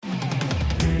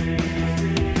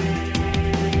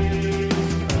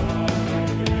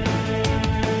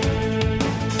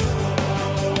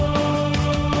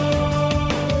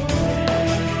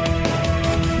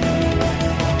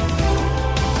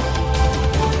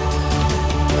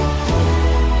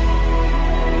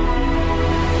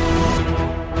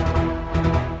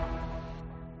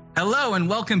and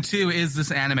welcome to Is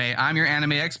This Anime? I'm your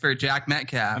anime expert, Jack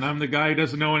Metcalf. And I'm the guy who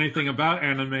doesn't know anything about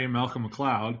anime, Malcolm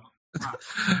McLeod.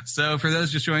 So for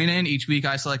those just joining in, each week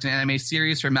I select an anime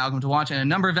series for Malcolm to watch and a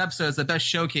number of episodes that best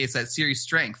showcase that series'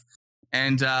 strength.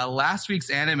 And last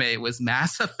week's anime was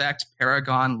Mass Effect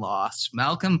Paragon Lost.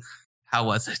 Malcolm, how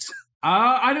was it?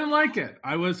 I didn't like it.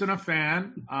 I wasn't a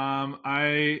fan.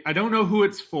 I don't know who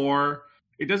it's for.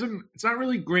 It's not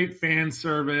really great fan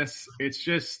service.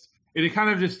 It kind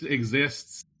of just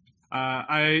exists.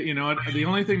 The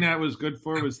only thing that was good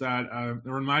for was that it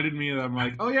reminded me that I'm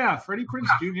like, oh yeah, Freddie Prinze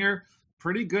Jr.,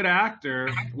 pretty good actor.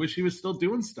 Wish he was still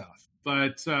doing stuff.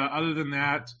 But other than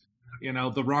that,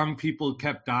 the wrong people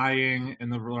kept dying and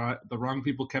the wrong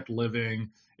people kept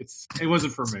living. It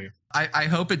wasn't for me. I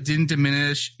hope it didn't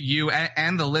diminish you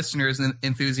and the listeners'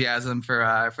 enthusiasm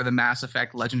for the Mass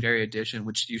Effect Legendary Edition,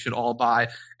 which you should all buy.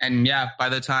 And yeah, by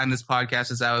the time this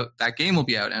podcast is out, that game will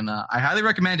be out. And I highly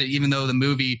recommend it, even though the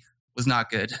movie was not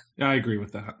good. Yeah, I agree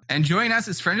with that. And joining us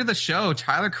is friend of the show,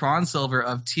 Tyler Kronsilver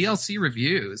of TLC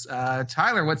Reviews.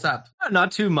 Tyler, what's up?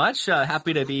 Not too much.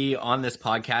 Happy to be on this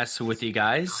podcast with you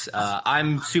guys.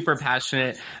 I'm super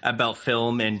passionate about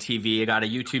film and TV. I got a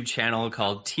YouTube channel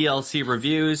called TLC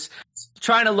Reviews.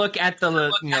 Trying to look at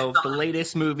the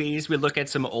latest movies. We look at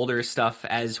some older stuff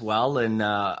as well. And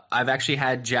I've actually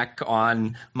had Jack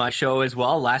on my show as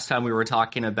well. Last time we were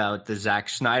talking about the Zack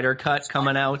Snyder cut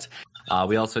coming out.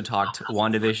 We also talked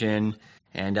WandaVision,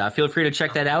 and feel free to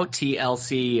check that out.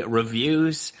 TLC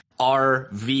Reviews,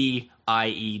 RVIEWS.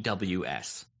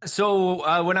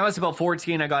 So when I was about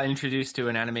 14, I got introduced to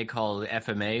an anime called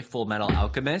FMA, Full Metal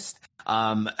Alchemist.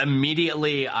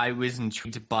 Immediately, I was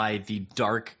intrigued by the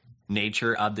dark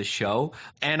nature of the show.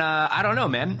 And I don't know,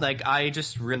 man. I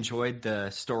just really enjoyed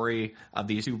the story of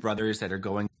these two brothers that are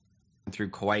going through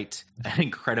quite an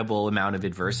incredible amount of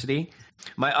adversity.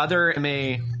 My other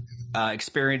anime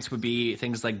experience would be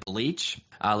things like Bleach.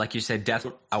 Like you said, Death.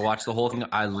 I watched the whole thing.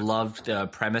 I loved the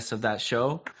premise of that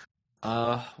show.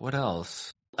 What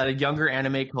else? A younger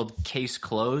anime called Case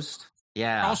Closed.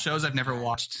 Yeah. All shows I've never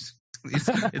watched.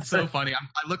 It's so funny. I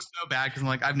look so bad because I'm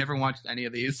like, I've never watched any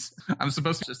of these. I'm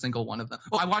supposed to single one of them.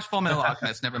 Well, I watched Full Metal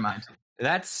Alchemist. Never mind.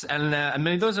 Those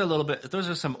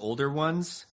are some older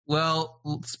ones. Well,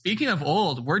 speaking of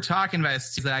old, we're talking about a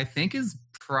series that I think it's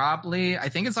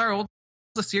our oldest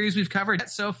series we've covered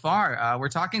so far. We're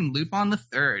talking Lupin the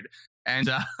Third. And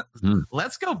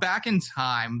let's go back in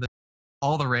time.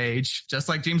 All the rage. Just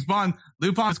like James Bond,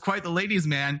 Lupin is quite the ladies'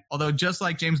 man. Although just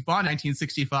like James Bond in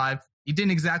 1965, he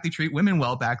didn't exactly treat women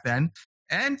well back then.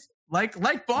 And like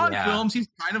Bond films, he's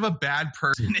kind of a bad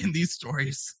person in these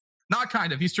stories. Not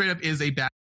kind of. He straight up is a bad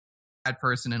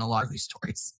person in a lot of these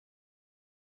stories.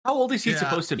 How old is he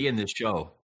supposed to be in this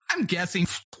show? I'm guessing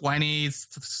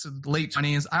 20s, late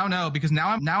 20s. I don't know, because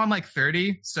now I'm like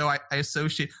 30, so I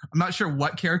associate. I'm not sure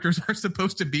what characters are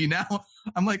supposed to be now.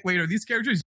 I'm like, wait, are these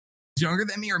characters younger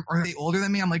than me or are they older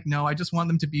than me? I'm like, no, I just want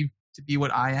them to be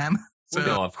what I am. So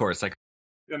no, of course,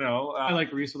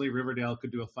 recently Riverdale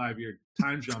could do a 5-year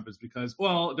time jump is because,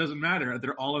 well, it doesn't matter.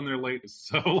 They're all in their late,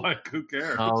 so who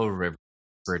cares? Oh,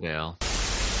 Riverdale.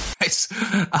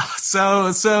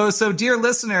 So, dear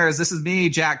listeners, this is me,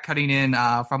 Jack, cutting in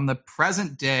from the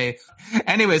present day.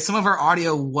 Anyway, some of our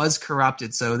audio was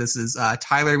corrupted, so this is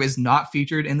Tyler is not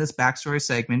featured in this backstory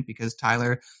segment because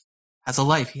Tyler has a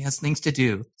life. He has things to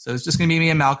do. So it's just going to be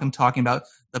me and Malcolm talking about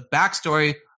the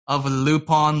backstory of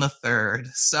Lupin the Third.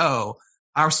 So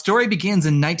our story begins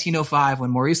in 1905 when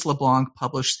Maurice LeBlanc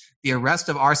published The Arrest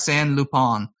of Arsène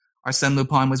Lupin. Arsène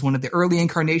Lupin was one of the early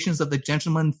incarnations of the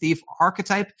gentleman thief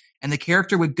archetype, and the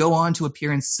character would go on to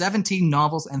appear in 17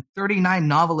 novels and 39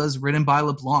 novellas written by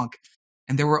LeBlanc.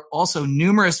 And there were also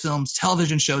numerous films,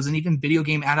 television shows, and even video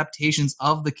game adaptations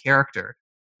of the character.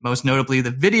 Most notably,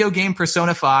 the video game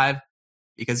Persona 5,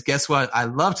 because guess what? I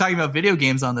love talking about video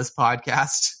games on this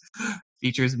podcast.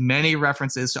 Features many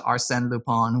references to Arsène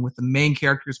Lupin, with the main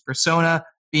character's persona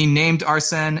being named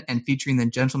Arsène and featuring the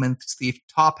gentleman thief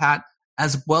top hat,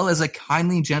 as well as a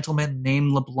kindly gentleman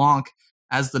named LeBlanc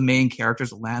as the main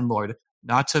character's landlord,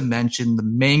 not to mention the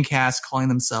main cast calling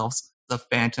themselves the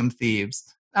Phantom Thieves.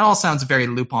 That all sounds very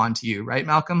Lupin to you, right,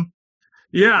 Malcolm?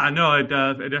 Yeah, no, it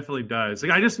definitely does.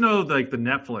 I just know the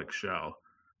Netflix show.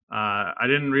 I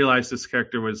didn't realize this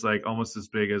character was almost as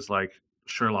big as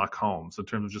Sherlock Holmes in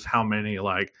terms of just how many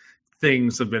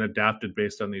things have been adapted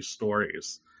based on these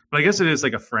stories. But I guess it is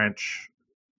a French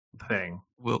thing.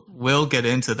 We'll get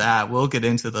into that. We'll get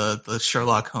into the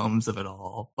Sherlock Holmes of it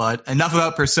all. But enough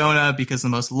about Persona, because the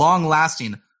most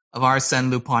long-lasting of Arsène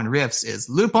Lupin riffs is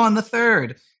Lupin the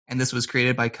Third, and this was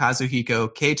created by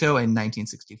Kazuhiko Kato in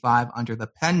 1965 under the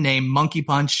pen name Monkey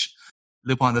Punch.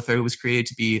 Lupin III was created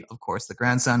to be, of course, the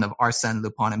grandson of Arsène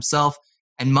Lupin himself,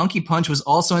 and Monkey Punch was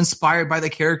also inspired by the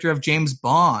character of James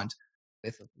Bond,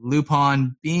 with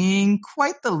Lupin being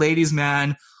quite the ladies'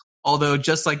 man, although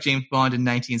just like James Bond in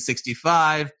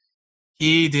 1965,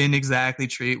 he didn't exactly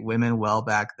treat women well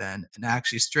back then, and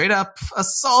actually straight up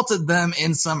assaulted them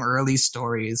in some early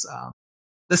stories.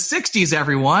 The 60s,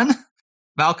 everyone!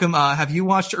 Malcolm, have you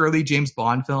watched early James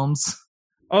Bond films?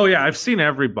 Oh yeah, I've seen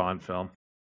every Bond film.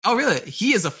 Oh really?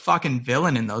 He is a fucking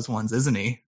villain in those ones, isn't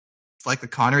he? It's like the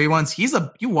Connery ones.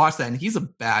 You watch that and he's a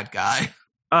bad guy.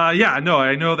 Yeah, no,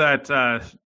 I know that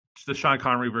the Sean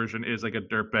Connery version is like a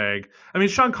dirtbag. I mean,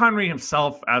 Sean Connery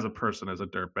himself as a person is a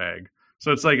dirtbag.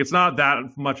 So it's like, it's not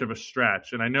that much of a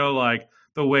stretch. And I know like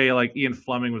the way like Ian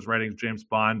Fleming was writing James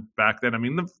Bond back then. I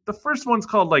mean, the first one's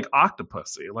called like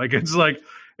Octopussy. Like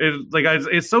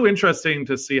it's so interesting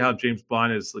to see how James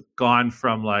Bond has like, gone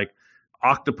from like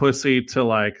Octopussy to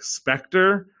like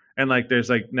Spectre. And like there's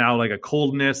like now like a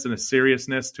coldness and a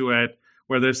seriousness to it,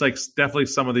 where there's like definitely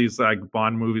some of these like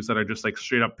Bond movies that are just like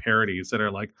straight up parodies that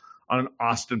are like on an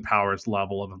Austin Powers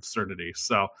level of absurdity.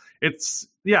 So it's,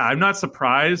 yeah, I'm not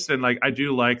surprised. And like, I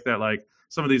do like that, like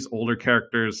some of these older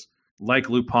characters like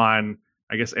Lupin,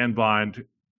 I guess, and Bond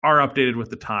are updated with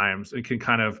the times and can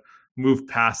kind of move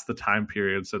past the time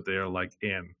periods that they're like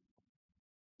in.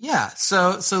 Yeah,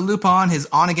 so Lupin, his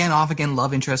on-again, off-again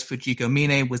love interest Fujiko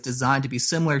Mine, was designed to be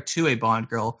similar to a Bond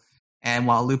girl, and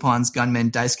while Lupin's gunman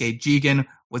Daisuke Jigen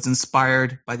was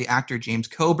inspired by the actor James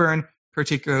Coburn,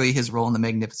 particularly his role in The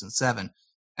Magnificent Seven.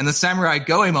 And the samurai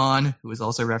Goemon, who is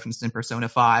also referenced in Persona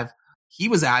 5, he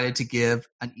was added to give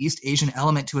an East Asian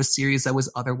element to a series that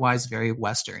was otherwise very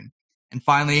Western. And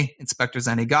finally, Inspector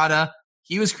Zenigata,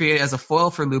 he was created as a foil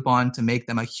for Lupin to make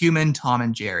them a human Tom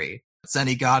and Jerry.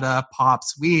 Zenigata,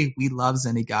 Pops, we love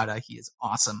Zenigata. He is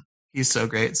awesome. He's so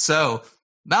great. So,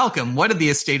 Malcolm, what did the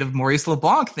estate of Maurice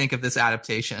LeBlanc think of this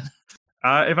adaptation?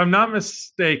 If I'm not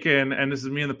mistaken, and this is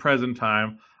me in the present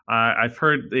time, I've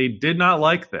heard they did not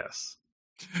like this.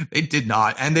 They did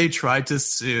not, and they tried to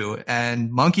sue.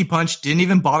 And Monkey Punch didn't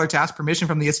even bother to ask permission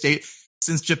from the estate,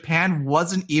 since Japan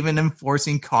wasn't even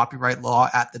enforcing copyright law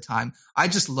at the time. I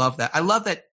just love that. I love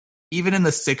that even in the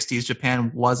 60s,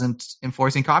 Japan wasn't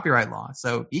enforcing copyright law.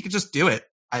 So he could just do it.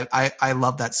 I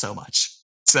love that so much.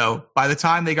 So by the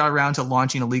time they got around to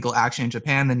launching a legal action in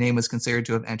Japan, the name was considered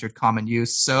to have entered common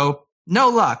use. So no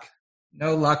luck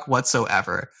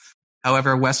whatsoever.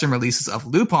 However, Western releases of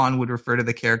Lupin would refer to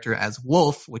the character as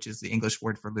Wolf, which is the English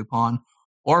word for Lupin,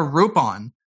 or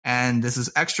Rupon. And this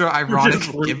is extra ironic.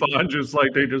 Rupon, just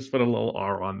like they just put a little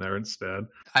R on there instead.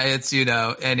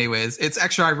 It's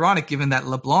extra ironic given that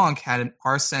LeBlanc had an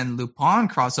Arsène Lupin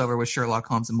crossover with Sherlock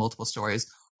Holmes in multiple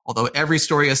stories, although every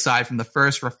story aside from the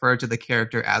first referred to the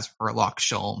character as Sherlock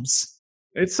Sholmes.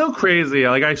 It's so crazy.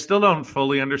 Like, I still don't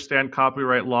fully understand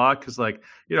copyright law because, like,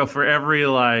 you know, for every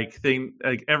like thing,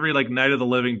 like every like Night of the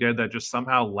Living Dead that just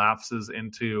somehow lapses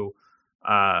into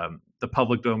the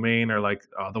public domain, or like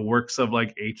the works of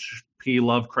like H.P.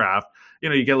 Lovecraft, you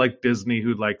know, you get like Disney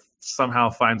who like somehow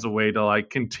finds a way to like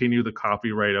continue the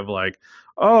copyright of like,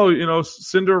 oh, you know,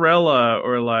 Cinderella,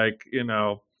 or like, you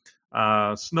know,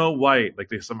 Snow White. Like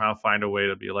they somehow find a way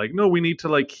to be like, no, we need to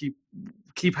like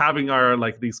keep having our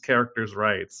like these characters'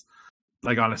 rights,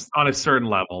 like on a certain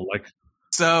level. Like,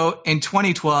 so in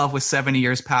 2012, with 70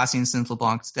 years passing since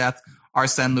LeBlanc's death,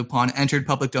 Arsène Lupin entered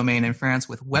public domain in France,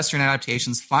 with Western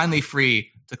adaptations finally free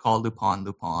to call Lupin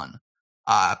Lupin.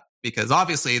 Because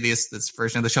obviously this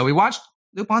version of the show we watched,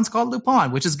 Lupin's called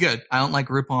Lupin, which is good. I don't like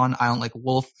Rupon. I don't like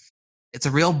Wolf. It's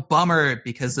a real bummer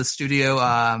because the studio,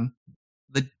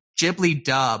 the Ghibli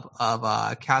dub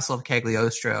of Castle of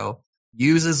Cagliostro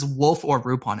uses Wolf or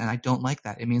Rupon, and I don't like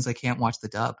that. It means I can't watch the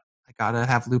dub. I gotta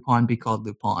have Lupin be called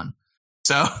Lupin.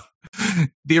 So,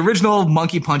 the original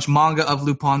Monkey Punch manga of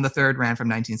Lupin III ran from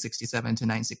 1967 to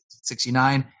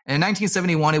 1969, and in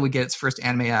 1971 it would get its first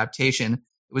anime adaptation.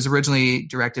 It was originally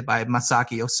directed by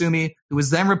Masaki Osumi, who was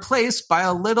then replaced by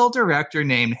a little director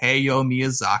named Hayao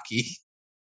Miyazaki.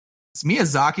 Does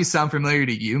Miyazaki sound familiar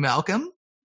to you, Malcolm?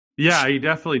 Yeah, he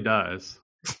definitely does.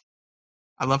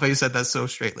 I love how you said that so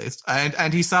straight-laced. And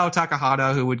Hisao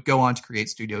Takahata, who would go on to create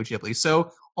Studio Ghibli.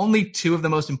 So only two of the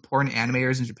most important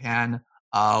animators in Japan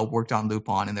worked on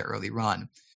Lupin in their early run.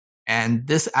 And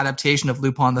this adaptation of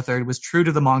Lupin III was true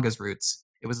to the manga's roots.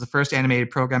 It was the first animated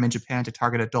program in Japan to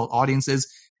target adult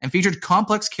audiences and featured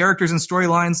complex characters and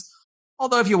storylines,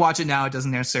 although if you watch it now, it doesn't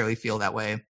necessarily feel that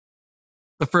way.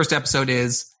 The first episode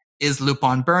is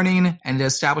Lupin Burning? And it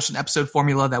established an episode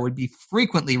formula that would be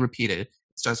frequently repeated. It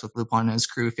starts with Lupin and his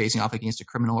crew facing off against a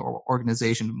criminal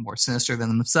organization more sinister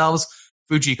than themselves.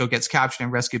 Fujiko gets captured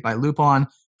and rescued by Lupin.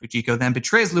 Fujiko then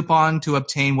betrays Lupin to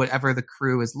obtain whatever the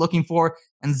crew is looking for,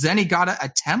 and Zenigata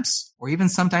attempts, or even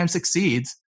sometimes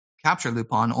succeeds, to capture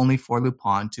Lupin, only for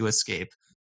Lupin to escape.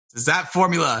 Does that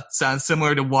formula sound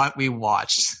similar to what we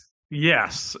watched?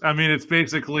 Yes. I mean, it's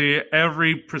basically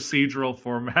every procedural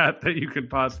format that you could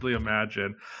possibly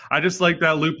imagine. I just like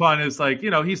that Lupin is like,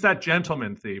 he's that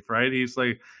gentleman thief, right? He's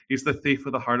the thief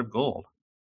with a heart of gold.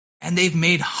 And they've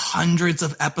made hundreds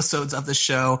of episodes of the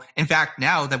show. In fact,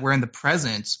 now that we're in the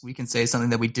present, we can say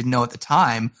something that we didn't know at the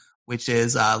time, which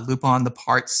is Lupin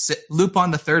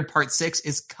the Third Part 6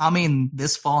 is coming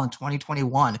this fall in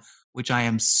 2021, which I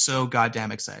am so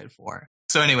goddamn excited for.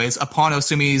 So anyways, upon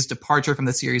Osumi's departure from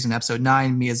the series in episode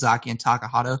 9, Miyazaki and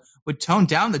Takahata would tone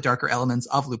down the darker elements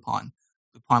of Lupin.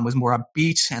 Lupin was more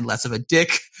upbeat and less of a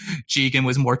dick. Jigen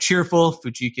was more cheerful.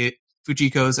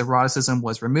 Fujiko's eroticism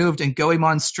was removed, and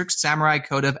Goemon's strict samurai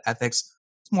code of ethics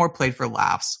was more played for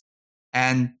laughs.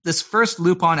 And this first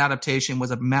Lupin adaptation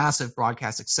was a massive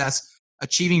broadcast success,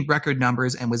 achieving record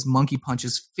numbers, and was Monkey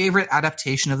Punch's favorite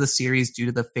adaptation of the series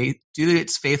due to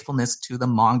its faithfulness to the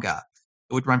manga.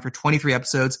 It would run for 23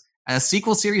 episodes, and a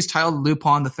sequel series titled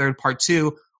Lupin the Third Part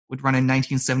 2 would run in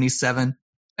 1977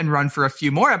 and run for a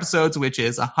few more episodes, which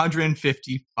is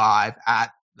 155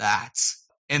 at that.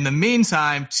 In the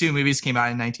meantime, 2 movies came out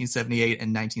in 1978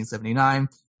 and 1979,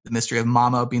 The Mystery of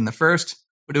Mamo being the first,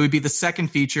 but it would be the second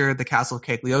feature, The Castle of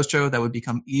Cagliostro, that would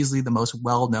become easily the most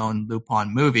well-known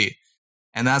Lupin movie.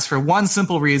 And that's for one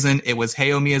simple reason: it was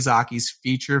Hayao Miyazaki's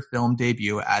feature film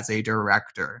debut as a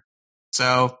director.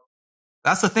 So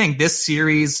that's the thing. This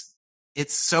series,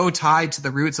 it's so tied to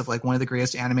the roots of like one of the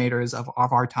greatest animators of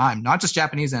our time, not just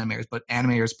Japanese animators, but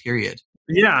animators, period.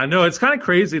 Yeah, no, it's kind of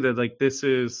crazy that like this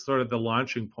is sort of the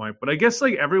launching point, but I guess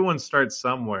like everyone starts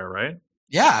somewhere, right?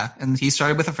 Yeah, and he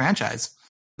started with a franchise.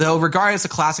 Though regarded as a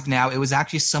classic now, it was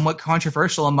actually somewhat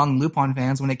controversial among Lupin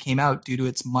fans when it came out due to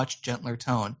its much gentler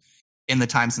tone. In the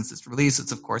time since its release,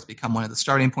 it's of course become one of the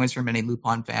starting points for many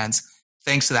Lupin fans,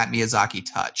 thanks to that Miyazaki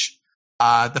touch.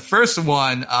 The first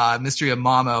one, Mystery of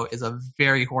Mamo, is a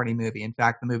very horny movie. In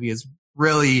fact, the movie is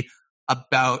really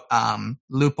about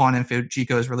Lupin and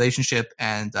Fujiko's relationship,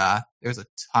 and there's a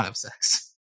ton of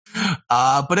sex.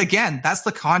 But again, that's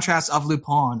the contrast of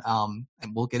Lupin,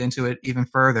 and we'll get into it even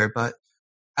further. But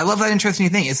I love that interesting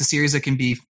thing. It's a series that can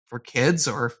be for kids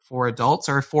or for adults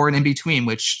or for an in-between,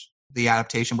 which the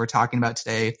adaptation we're talking about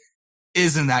today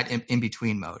is in that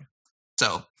in-between mode.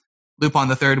 So Lupin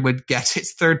the Third would get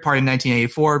its third part in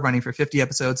 1984, running for 50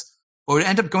 episodes, but would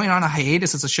end up going on a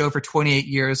hiatus as a show for 28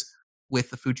 years, with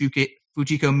the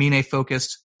Fujiko Mine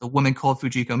focused The Woman Called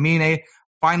Fujiko Mine,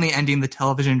 finally ending the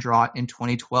television drought in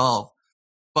 2012.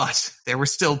 But there were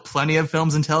still plenty of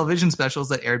films and television specials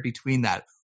that aired between that.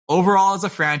 Overall, as a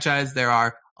franchise, there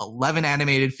are 11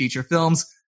 animated feature films,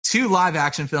 2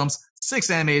 live-action films, 6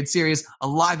 animated series, a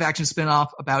live-action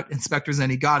spin-off about Inspector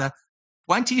Zenigata,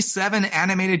 27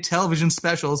 animated television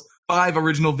specials, 5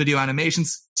 original video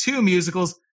animations, 2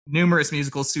 musicals, numerous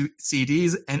musical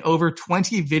CDs, and over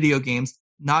 20 video games,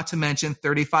 not to mention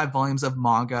 35 volumes of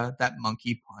manga that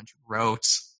Monkey Punch wrote.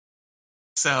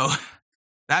 So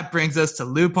that brings us to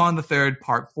Lupin the Third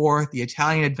Part 4, The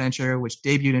Italian Adventure, which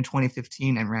debuted in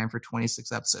 2015 and ran for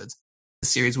 26 episodes. The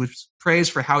series was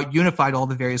praised for how it unified all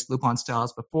the various Lupin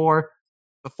styles before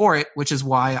it, which is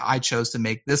why I chose to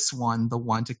make this one the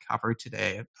one to cover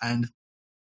today. And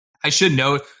I should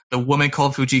note, The Woman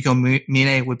Called Fujiko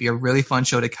Mine would be a really fun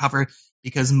show to cover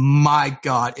because, my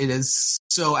God, it is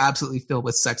so absolutely filled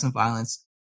with sex and violence.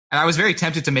 And I was very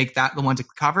tempted to make that the one to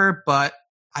cover, but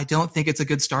I don't think it's a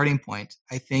good starting point.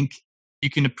 I think you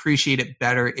can appreciate it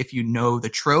better if you know the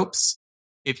tropes,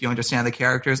 if you understand the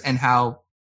characters, and how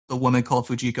The Woman Called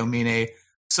Fujiko Mine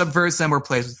subverts them or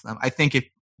plays with them. I think if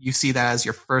you see that as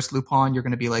your first Lupin, you're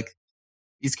going to be like,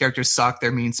 these characters suck,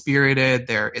 they're mean-spirited,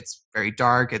 it's very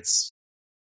dark, it's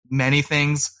many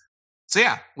things. So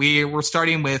yeah, we're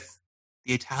starting with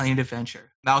The Italian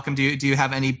Adventure. Malcolm, do you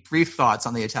have any brief thoughts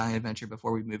on The Italian Adventure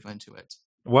before we move into it?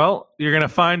 Well, you're going to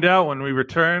find out when we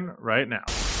return right now.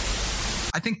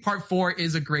 I think part 4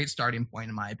 is a great starting point,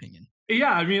 in my opinion.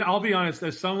 Yeah, I mean, I'll be honest,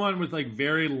 as someone with like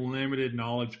very limited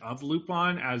knowledge of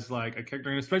Lupin as like a character,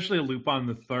 and especially Lupin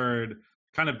the Third,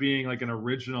 kind of being like an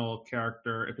original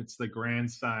character, if it's the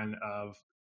grandson of,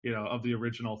 of the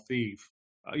original thief.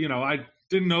 I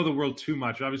didn't know the world too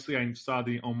much. Obviously, I saw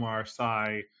the Omar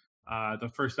Sy, the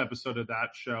first episode of that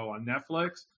show on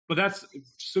Netflix, but that's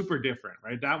super different,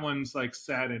 right? That one's like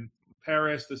set in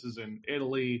Paris. This is in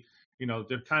Italy.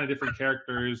 They're kind of different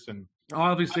characters, and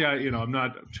obviously, I'm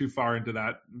not too far into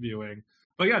that viewing.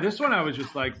 But yeah, this one I was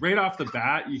just like right off the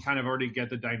bat, you kind of already get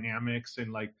the dynamics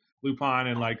and like Lupin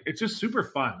and like it's just super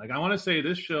fun. Like I want to say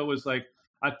this show was like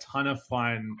a ton of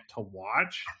fun to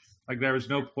watch. Like there was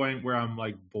no point where I'm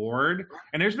like bored.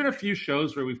 And there's been a few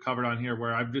shows where we've covered on here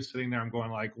where I'm just sitting there, I'm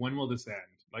going like, when will this end?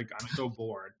 Like I'm so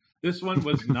bored. This one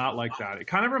was not like that. It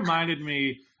kind of reminded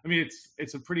me. I mean,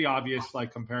 it's a pretty obvious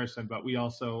like comparison, but we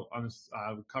also on this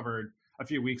covered a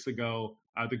few weeks ago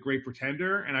The Great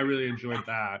Pretender, and I really enjoyed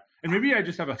that. And maybe I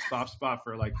just have a soft spot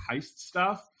for like heist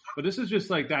stuff, but this is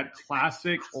just like that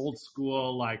classic old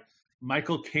school like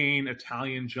Michael Caine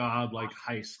Italian Job like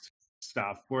heist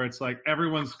stuff, where it's like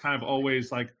everyone's kind of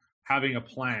always like having a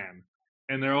plan,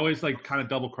 and they're always like kind of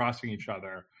double crossing each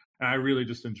other. And I really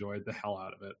just enjoyed the hell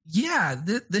out of it. Yeah,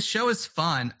 this show is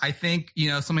fun. I think,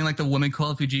 something like The Woman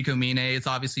Called Fujiko Mine, it's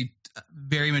obviously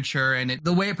very mature, and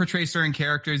the way it portrays certain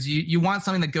characters, you want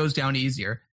something that goes down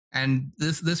easier. And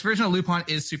this version of Lupin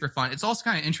is super fun. It's also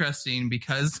kind of interesting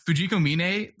because Fujiko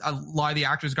Mine, a lot of the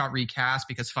actors got recast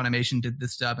because Funimation did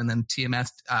this dub, and then TMS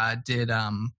did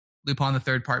Lupin the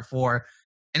Third Part 4.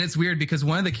 And it's weird because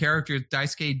one of the characters,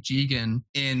 Daisuke Jigen,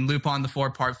 in Lupin the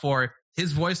Fourth Part 4,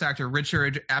 his voice actor,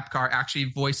 Richard Epcar, actually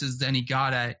voices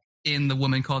Zenigata in The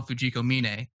Woman Called Fujiko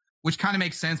Mine, which kind of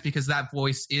makes sense because that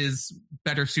voice is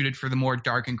better suited for the more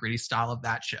dark and gritty style of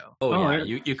that show. Oh yeah,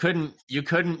 you couldn't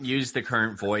use the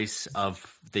current voice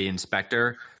of the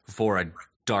inspector for a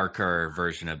darker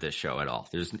version of this show at all.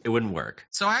 It wouldn't work.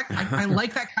 So I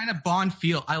like that kind of Bond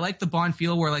feel. I like the Bond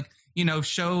feel where like,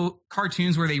 show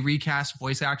cartoons where they recast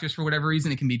voice actors for whatever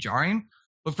reason, it can be jarring.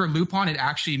 But for Lupin, it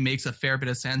actually makes a fair bit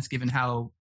of sense given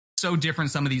how so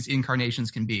different some of these incarnations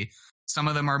can be. Some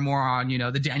of them are more on,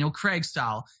 the Daniel Craig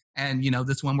style. And,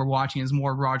 this one we're watching is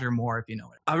more Roger Moore, if you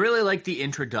know it. I really like the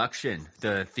introduction,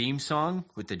 the theme song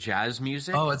with the jazz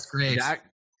music. Oh, it's great.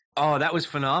 That was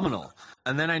phenomenal.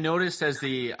 And then I noticed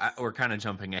we're kind of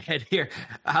jumping ahead here.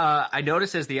 I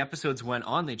noticed as the episodes went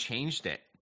on, they changed it.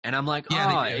 And I'm like,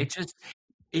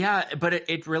 but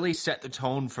it really set the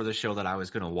tone for the show that I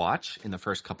was going to watch in the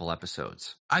first couple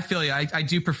episodes. I feel you. I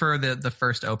do prefer the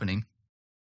first opening.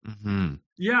 Mm-hmm.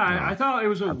 Yeah, I thought it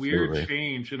was a weird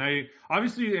change. And I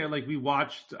obviously, like, we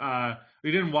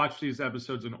didn't watch these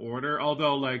episodes in order,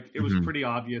 although, like, it was pretty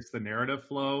obvious the narrative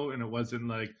flow, and it wasn't,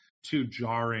 like, too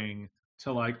jarring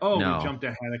to, like, we jumped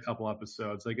ahead a couple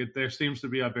episodes. Like, there seems to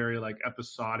be a very, like,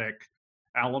 episodic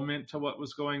element to what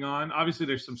was going on. Obviously,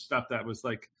 there's some stuff that was,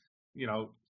 like,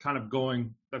 kind of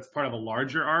going, that's part of a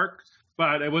larger arc,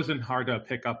 but it wasn't hard to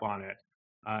pick up on it,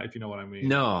 if you know what I mean.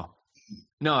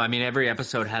 No, I mean, every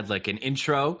episode had like an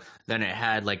intro, then it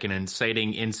had like an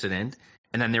inciting incident,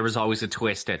 and then there was always a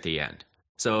twist at the end.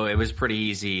 So it was pretty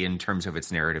easy in terms of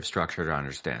its narrative structure to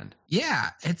understand. Yeah,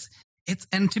 it's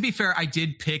and to be fair, I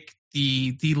did pick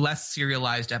the less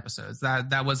serialized episodes.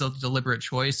 That was a deliberate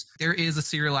choice. There is a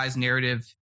serialized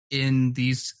narrative in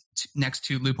these next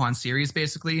two Lupin series,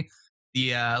 basically.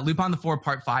 The Lupin the 4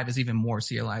 Part 5 is even more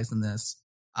serialized than this.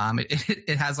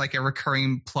 It has like a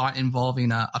recurring plot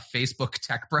involving a Facebook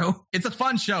tech bro. It's a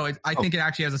fun show. I think it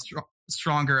actually has a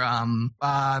stronger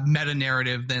meta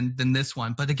narrative than this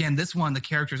one. But again, this one, the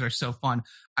characters are so fun.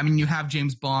 I mean, you have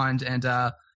James Bond, and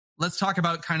let's talk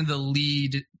about kind of the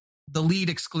lead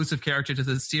exclusive character to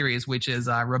this series, which is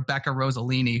Rebecca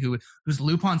Rossellini, who's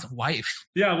Lupin's wife.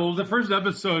 Yeah, well, the first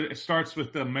episode starts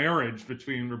with the marriage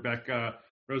between Rebecca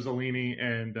Rossellini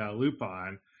and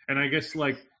Lupin, and I guess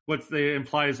like what they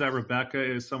imply is that Rebecca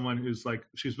is someone who's like,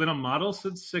 she's been a model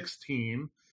since 16,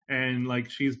 and like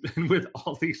she's been with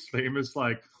all these famous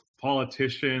like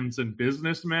politicians and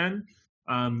businessmen,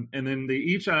 and then they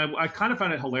each, I kind of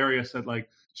find it hilarious that like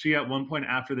she at one point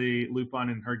after Lupin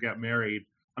and her get married,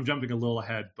 I'm jumping a little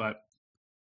ahead, but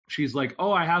she's like,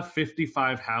 I have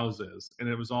 55 houses, and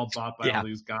it was all bought by all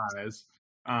these guys,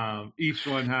 each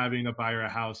one having to buy her a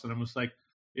house. And I'm just like,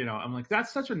 I'm like,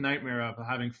 that's such a nightmare of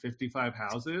having 55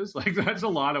 houses. Like, that's a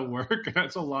lot of work.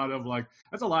 That's a lot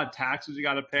of taxes you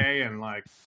got to pay. And like,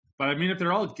 but I mean, if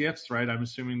they're all gifts, right? I'm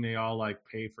assuming they all like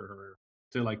pay for her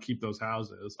to like keep those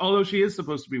houses. Although she is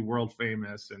supposed to be world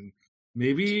famous and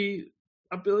maybe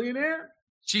a billionaire.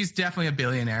 She's definitely a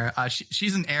billionaire.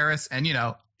 She's an heiress, and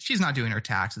she's not doing her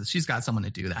taxes. She's got someone to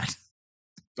do that.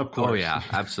 Of course. Oh yeah,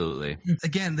 absolutely.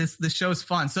 Again, this show's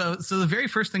fun. So the very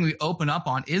first thing we open up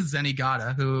on is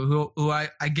Zenigata, who I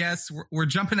guess we're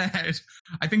jumping ahead.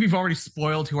 I think we've already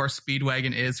spoiled who our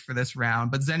Speedwagon is for this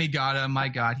round. But Zenigata, my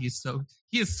God, he is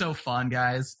so fun,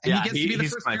 guys. And he gets to be the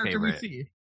first character we see.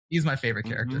 He's my favorite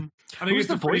character. Mm-hmm. Who's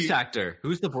the voice actor?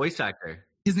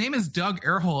 His name is Doug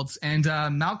Erholtz, and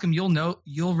Malcolm,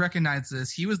 you'll recognize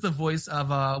this. He was the voice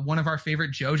of one of our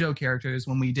favorite JoJo characters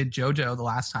when we did JoJo the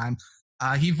last time.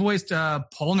 He voiced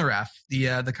Polnareff,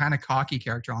 the kind of cocky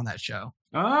character on that show.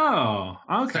 Oh,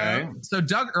 okay. So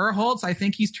Doug Erholtz, I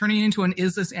think he's turning into an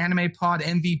Is This Anime Pod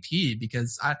MVP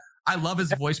because I love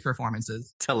his voice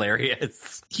performances. It's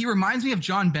hilarious. He reminds me of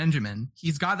John Benjamin.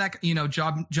 He's got that,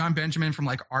 John Benjamin from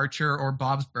like Archer or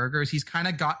Bob's Burgers. He's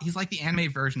like the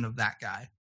anime version of that guy.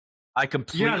 I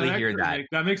completely hear that.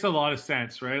 That makes a lot of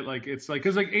sense, right? Like, it's like,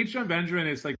 because like H. John Benjamin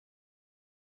is like,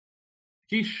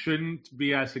 he shouldn't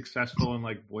be as successful in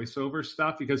like voiceover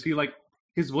stuff because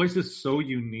his voice is so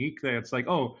unique that it's like,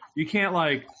 oh, you can't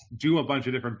like do a bunch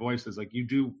of different voices. Like you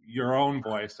do your own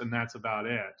voice and that's about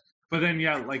it. But then,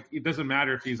 yeah, like it doesn't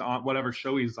matter if he's on whatever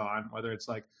show he's on, whether it's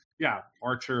like, yeah,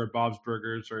 Archer or Bob's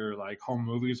Burgers or like home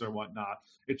movies or whatnot.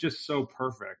 It's just so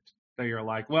perfect that you're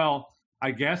like, well,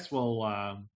 I guess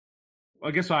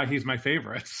he's my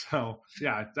favorite. So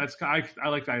yeah, I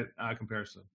like that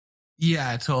comparison.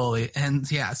 Yeah, totally.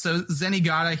 And yeah, so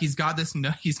Zenigata, he's got this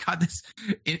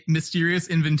mysterious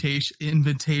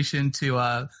invitation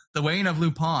to the wedding of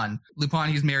Lupin. Lupin,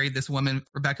 he's married this woman,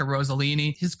 Rebecca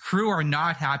Rossellini. His crew are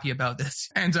not happy about this.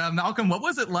 And Malcolm, what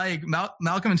was it like?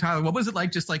 Malcolm and Tyler, what was it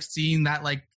like just like seeing that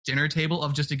like dinner table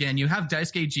of just, again, you have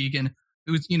Daisuke Jigen,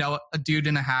 who's, a dude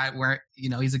in a hat where,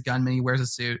 he's a gunman, he wears a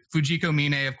suit. Fujiko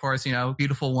Mine, of course,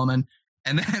 beautiful woman.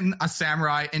 And then a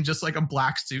samurai in just like a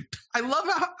black suit. I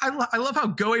love how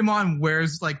Goemon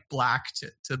wears like black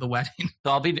to the wedding.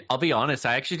 So I'll be honest.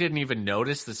 I actually didn't even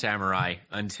notice the samurai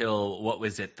until what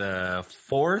was it, the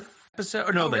 4th episode?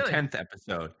 Or no, the 10th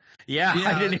episode. Yeah,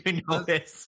 I didn't even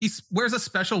notice. He wears a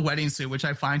special wedding suit, which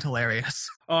I find hilarious.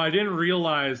 Oh, I didn't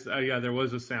realize. There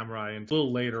was a samurai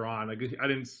until later on. I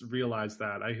didn't realize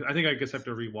that. I think I guess I have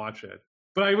to rewatch it.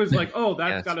 But I was like, oh,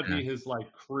 that's got to be his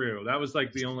like crew. That was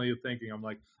like the only thinking. I'm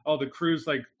like, oh, the crew's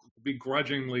like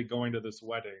begrudgingly going to this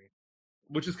wedding,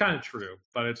 which is kind of true.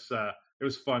 But it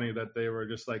was funny that they were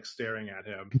just like staring at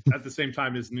him at the same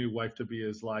time. His new wife to be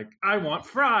is like, I want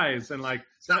fries, and like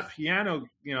that piano,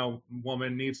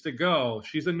 woman needs to go.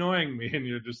 She's annoying me, and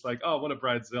you're just like, oh, what a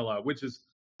bridezilla, which is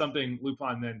something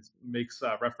Lupin then makes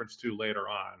reference to later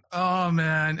on. Oh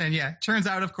man, and yeah, turns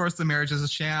out, of course, the marriage is a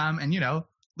sham, and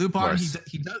Lupin,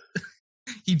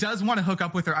 he does want to hook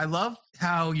up with her. I love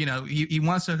how, he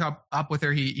wants to hook up with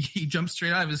her. He jumps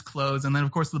straight out of his clothes. And then,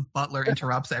 of course, the butler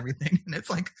interrupts everything. And it's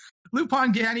like,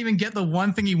 Lupin can't even get the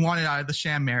one thing he wanted out of the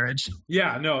sham marriage.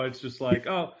 Yeah, no, it's just like,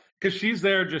 oh, because she's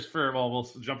there just for, well,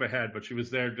 we'll jump ahead, but she was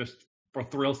there just for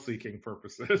thrill-seeking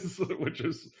purposes, which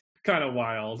is kind of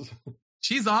wild.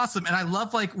 She's awesome. And I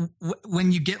love like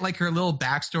when you get like her little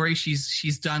backstory,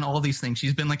 she's done all these things.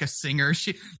 She's been like a singer.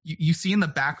 You see in the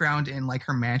background in like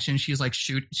her mansion, she's like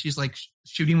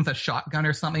shooting with a shotgun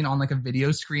or something on like a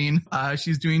video screen.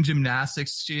 She's doing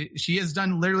gymnastics. She has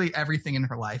done literally everything in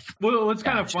her life. Well, what's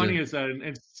kind of funny is that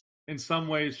in some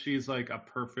ways she's like a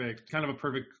perfect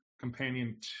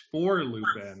companion for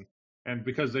Lupin. And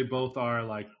because they both are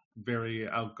like very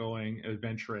outgoing,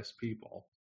 adventurous people.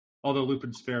 Although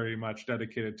Lupin's very much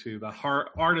dedicated to the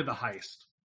art of the heist.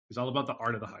 He's all about the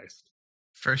art of the heist.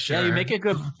 For sure. Yeah, you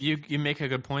make a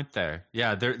good point there.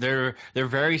 Yeah, they're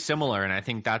very similar, and I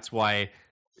think that's why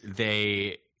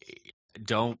they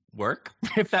don't work,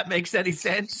 if that makes any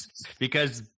sense.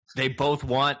 Because they both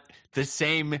want the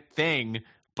same thing,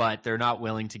 but they're not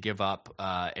willing to give up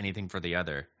anything for the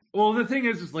other. Well, the thing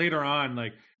is later on,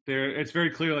 like it's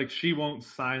very clear, like she won't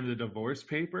sign the divorce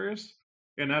papers.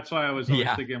 And that's why I was always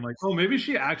thinking, I'm like, oh, maybe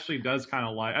she actually does kind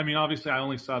of like. I mean, obviously, I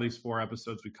only saw these 4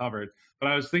 episodes we covered,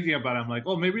 but I was thinking about it. I'm like,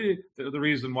 well, maybe the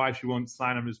reason why she won't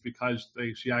sign them is because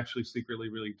she actually secretly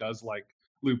really does like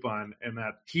Lupin, and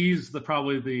that he's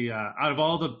probably the out of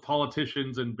all the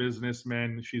politicians and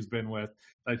businessmen she's been with,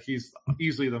 that he's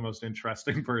easily the most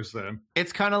interesting person.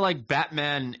 It's kind of like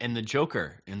Batman and the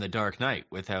Joker in The Dark Knight.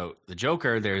 Without the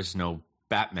Joker, there's no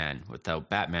Batman. Without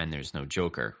Batman, there's no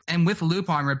Joker. And with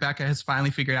Lupin, Rebecca has finally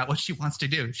figured out what she wants to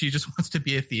do. She just wants to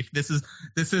be a thief. This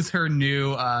is her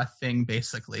new thing,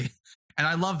 basically. And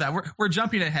I love that. We're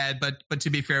jumping ahead, but to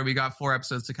be fair, we got 4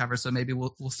 episodes to cover, so maybe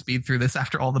we'll speed through this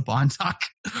after all the Bond talk.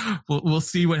 We'll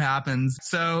see what happens.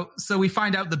 So we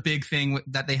find out the big thing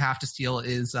that they have to steal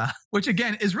is, which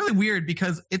again is really weird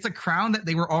because it's a crown that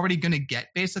they were already going to get.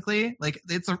 Basically, like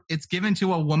it's given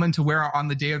to a woman to wear on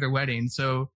the day of their wedding.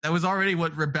 So that was already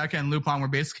what Rebecca and Lupin were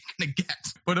basically going to get.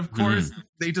 But of course,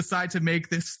 they decide to make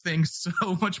this thing so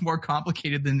much more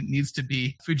complicated than it needs to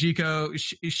be. Fujiko,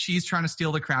 she's trying to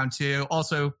steal the crown too.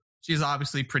 Also, she's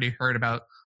obviously pretty hurt about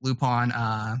Lupin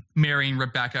marrying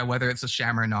Rebecca, whether it's a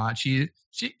sham or not. She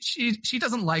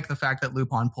doesn't like the fact that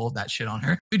Lupin pulled that shit on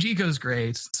her. Fujiko's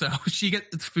great. So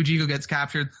Fujiko gets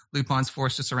captured. Lupin's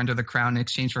forced to surrender the crown in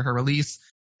exchange for her release.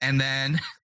 And then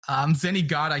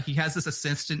Zenigata, he has this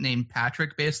assistant named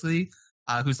Patrick, basically,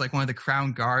 who's like one of the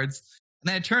crown guards. And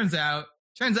then it turns out,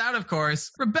 of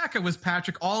course, Rebecca was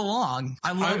Patrick all along.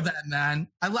 I love that, man.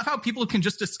 I love how people can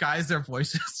just disguise their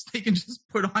voices. They can just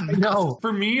put on masks. No,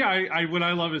 for me, I what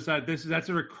I love is that that's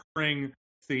a recurring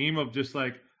theme of just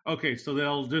like, okay, so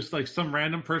they'll just like some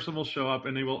random person will show up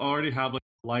and they will already have like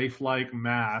a lifelike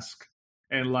mask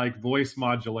and like voice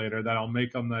modulator that'll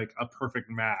make them like a perfect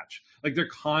match. Like they're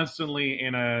constantly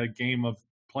in a game of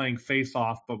playing face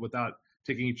off, but without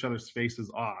taking each other's faces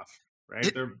off. Right?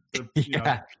 They're you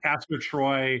know, Castor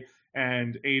Troy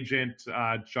and Agent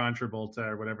John Travolta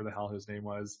or whatever the hell his name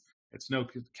was. It's no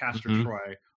Castor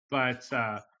Troy, but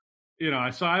you know,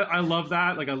 so I love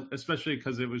that, like especially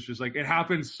because it was just like it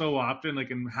happens so often,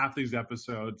 like in half these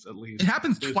episodes at least. It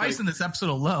happens twice in this episode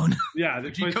alone. Yeah,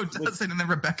 Chico does it, and then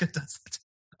Rebecca does it.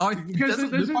 Oh,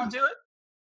 doesn't Lupin do it?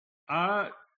 I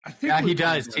think he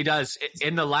does. He does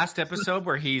in the last episode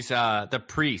where he's the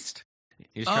priest.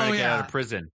 He's trying to get out of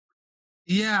prison.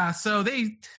 Yeah, so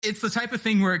it's the type of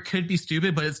thing where it could be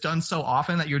stupid, but it's done so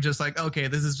often that you're just like, okay,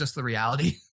 this is just the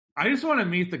reality. I just want to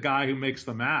meet the guy who makes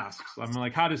the masks. I'm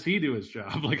like, how does he do his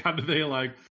job? Like, how do they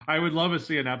like? I would love to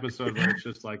see an episode where it's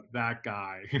just like that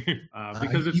guy,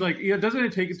 because it's like, doesn't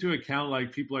it take into account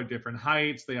like people are different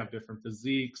heights, they have different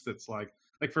physiques. That's like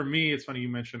for me, it's funny you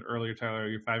mentioned earlier, Tyler,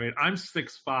 you're 5'8". I'm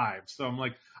 6'5", so I'm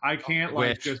like, I can't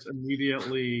like just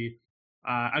immediately.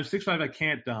 I'm 6'5", I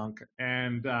can't dunk,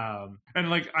 and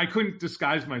like I couldn't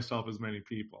disguise myself as many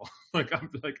people.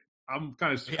 I'm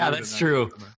kind of yeah, that's true.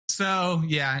 So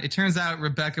yeah, it turns out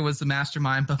Rebecca was the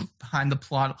mastermind behind the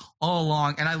plot all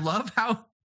along, and I love how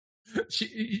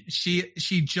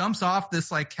she jumps off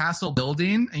this like castle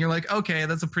building, and you're like, okay,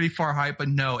 that's a pretty far height, but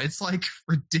no, it's like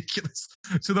ridiculous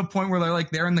to the point where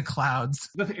they're in the clouds.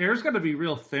 The air's got to be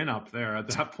real thin up there at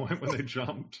that point when they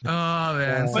jumped. Oh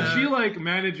man! But she like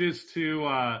manages to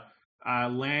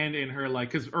land in her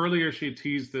like, because earlier she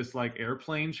teased this like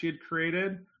airplane she had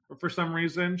created, but for some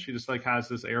reason she just like has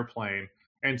this airplane,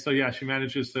 and so yeah, she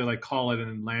manages to like call it and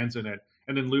then lands in it,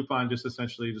 and then Lupin just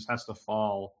essentially just has to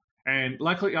fall. And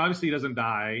luckily, obviously, he doesn't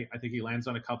die. I think he lands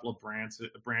on a couple of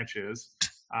branches,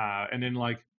 and then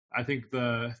like I think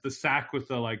the sack with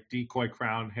the like decoy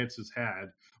crown hits his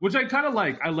head, which I kind of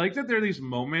like. I like that there are these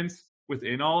moments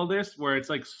within all of this where it's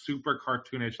like super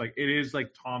cartoonish, like it is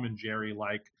like Tom and Jerry,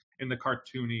 like in the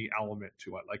cartoony element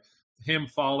to it, like him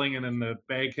falling and then the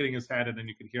bag hitting his head, and then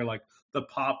you can hear like the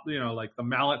pop, you know, like the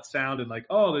mallet sound, and like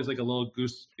oh, there's like a little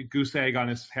goose egg on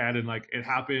his head, and like it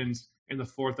happens in the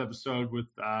 4th episode with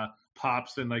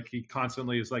Pops, and like he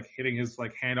constantly is like hitting his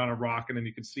like hand on a rock, and then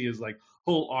you can see his like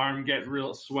whole arm get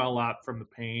real swell up from the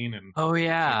pain. And oh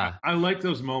yeah, I like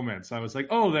those moments. I was like,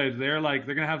 oh, they're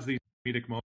gonna have these comedic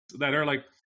moments that are like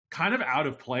kind of out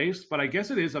of place, but I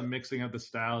guess it is a mixing of the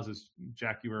styles, as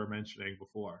Jack you were mentioning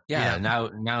before. Yeah.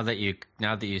 Now that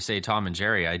you say Tom and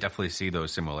Jerry, I definitely see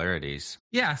those similarities.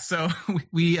 Yeah, so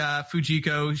we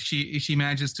Fujiko, she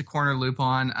manages to corner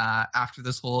Lupin after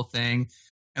this whole thing,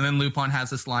 and then Lupin has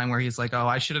this line where he's like, "Oh,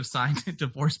 I should have signed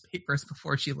divorce papers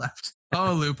before she left."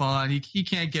 Oh, Lupin, he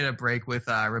can't get a break with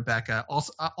Rebecca.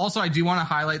 Also, I do want to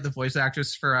highlight the voice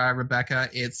actress for Rebecca.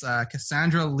 It's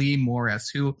Cassandra Lee Morris,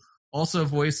 who also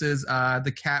voices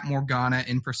the cat Morgana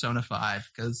in Persona 5,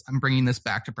 because I'm bringing this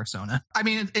back to Persona. I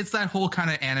mean, it's that whole kind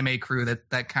of anime crew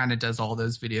that kind of does all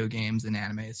those video games and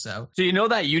anime. So you know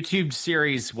that YouTube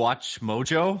series Watch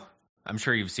Mojo? I'm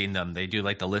sure you've seen them. They do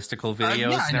like the listicle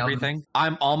videos and everything.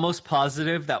 I'm almost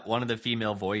positive that one of the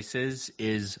female voices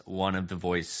is one of the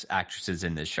voice actresses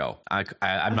in this show.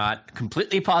 I'm not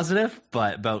completely positive,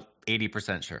 but about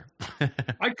 80% sure.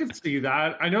 I could see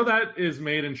that. I know that is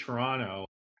made in Toronto.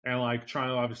 And like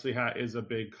Toronto obviously is a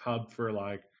big hub for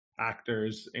like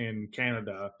actors in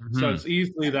Canada. Mm-hmm. So it's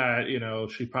easily that, you know,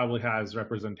 she probably has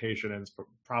representation and is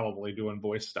probably doing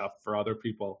voice stuff for other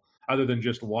people other than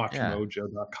just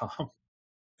watchmojo.com.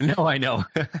 No, I know.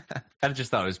 I just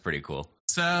thought it was pretty cool.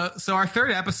 So our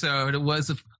 3rd episode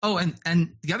was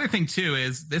and the other thing too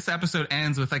is this episode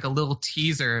ends with like a little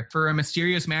teaser for a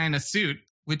mysterious man in a suit,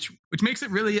 which makes it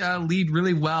really lead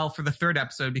really well for the 3rd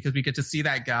episode, because we get to see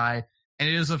that guy. And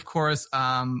it is, of course,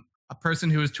 a person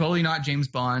who is totally not James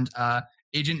Bond,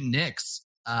 Agent Nix,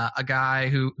 a guy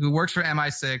who works for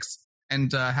MI6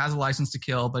 and has a license to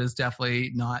kill, but is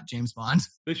definitely not James Bond.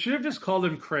 They should have just called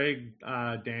him Craig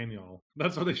Daniel.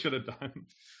 That's what they should have done.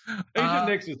 Agent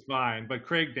Nix is fine, but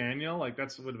Craig Daniel, like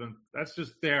that's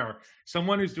just there.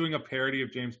 Someone who's doing a parody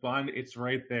of James Bond, it's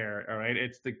right there. All right,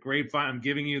 it's the grapevine. I'm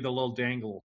giving you the little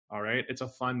dangle. All right, it's a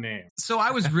fun name. So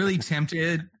I was really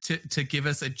tempted to give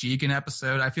us a Jigen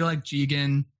episode. I feel like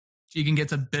Jigen, Jigen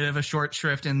gets a bit of a short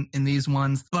shrift in these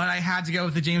ones, but I had to go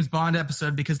with the James Bond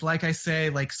episode because, like I say,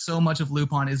 like so much of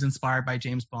Lupin is inspired by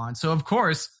James Bond. So of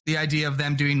course, the idea of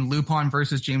them doing Lupin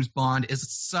versus James Bond is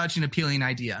such an appealing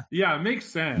idea. Yeah, it makes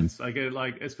sense.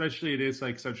 Especially it is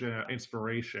like such an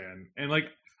inspiration, and like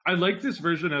I like this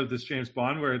version of this James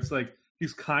Bond where it's like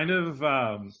he's kind of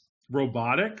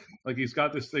robotic. Like he's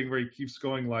got this thing where he keeps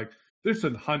going like, there's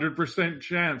 100%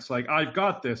 chance, like I've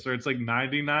got this, or it's like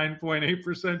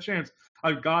 99.8% chance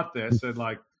I've got this, and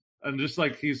just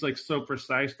like he's like so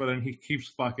precise, but then he keeps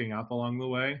fucking up along the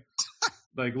way.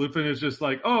 Like Lupin is just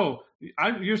like, oh,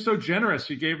 you're so generous.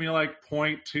 You gave me like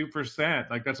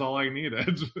 0.2%. Like that's all I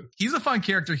needed. He's a fun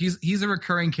character. He's a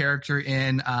recurring character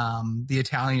in the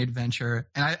Italian Adventure,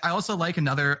 and I also like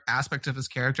another aspect of his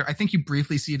character. I think you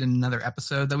briefly see it in another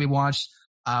episode that we watched.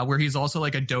 Where he's also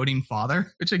like a doting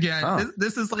father, which again,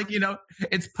 this is like,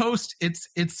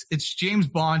 it's James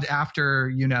Bond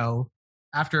after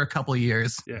a couple of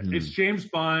years. Yeah, it's James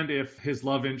Bond if his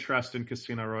love interest in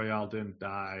Casino Royale didn't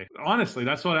die. Honestly,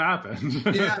 that's what happened.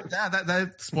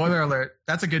 That spoiler alert.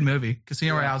 That's a good movie.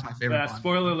 Casino Royale is my favorite. Yeah,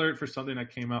 spoiler alert for something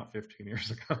that came out 15 years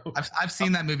ago. I've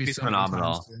seen that movie so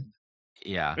phenomenal. Many times.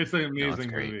 Yeah, it's an amazing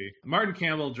movie. Martin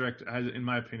Campbell in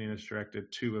my opinion, has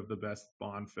directed two of the best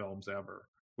Bond films ever,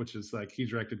 which is like he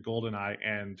directed GoldenEye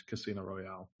and Casino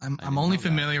Royale. I'm only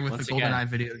familiar with the GoldenEye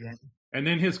video game. And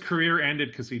then his career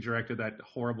ended because he directed that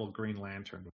horrible Green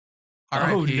Lantern.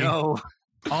 Oh no!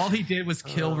 All he did was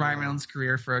kill Ryan Reynolds'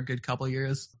 career for a good couple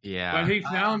years. Yeah, but he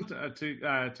found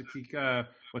Taika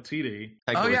Waititi.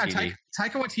 Taika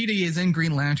Waititi is in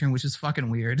Green Lantern, which is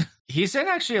fucking weird. He's in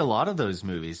actually a lot of those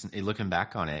movies. Looking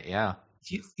back on it, yeah.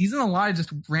 He's in a lot of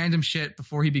just random shit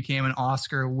before he became an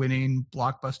Oscar-winning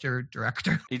blockbuster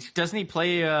director. Doesn't he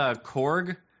play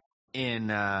Korg in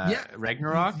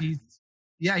Ragnarok?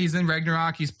 He's in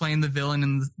Ragnarok. He's playing the villain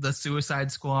in the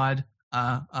Suicide Squad.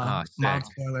 Mild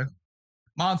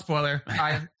spoiler.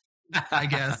 I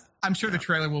guess. I'm sure the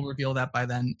trailer will reveal that by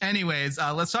then. Anyways,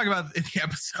 let's talk about the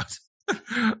episode.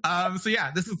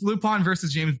 This is Lupin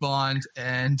versus James Bond,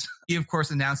 and he of course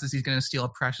announces he's going to steal a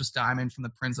precious diamond from the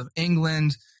Prince of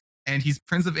England, and he's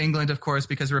Prince of England of course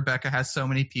because Rebecca has so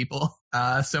many people,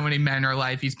 so many men in her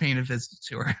life. He's paying a visit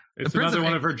to her. It's another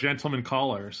one of her gentleman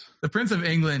callers. The Prince of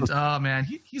England. Oh man,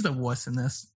 he's a wuss in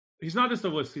this. He's not just a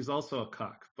wuss; he's also a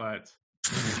cuck. But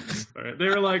they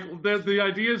were like, the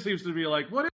idea seems to be like,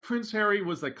 what if Prince Harry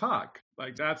was a cuck?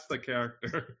 Like that's the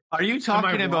character. Are you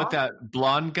talking about that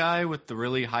blonde guy with the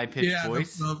really high pitched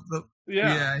voice?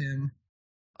 Yeah, him.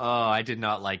 Oh, I did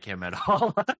not like him at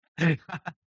all.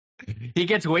 He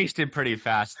gets wasted pretty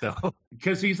fast though,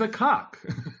 because he's a cuck.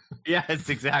 Yes,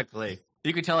 exactly.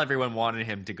 You could tell everyone wanted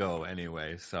him to go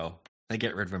anyway, so they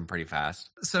get rid of him pretty fast.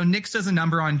 So Nix does a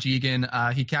number on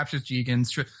Jigen. He captures Jigen.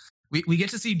 We get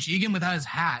to see Jigen without his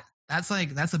hat. That's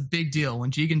a big deal.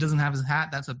 When Jigen doesn't have his hat,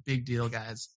 that's a big deal,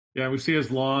 guys. Yeah, we see his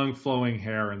long flowing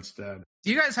hair instead.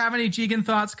 Do you guys have any Jigen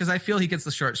thoughts? Because I feel he gets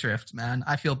the short shrift, man.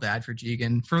 I feel bad for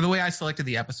Jigen for the way I selected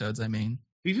the episodes. I mean,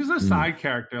 he's just a side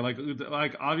character.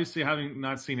 Like obviously having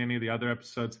not seen any of the other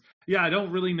episodes. Yeah, I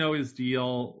don't really know his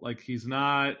deal. Like he's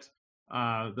not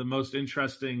the most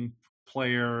interesting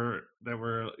player that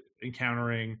we're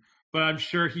encountering, but I'm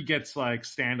sure he gets like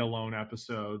standalone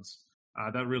episodes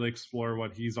that really explore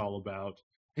what he's all about.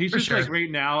 He's just like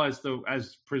right now as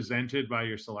presented by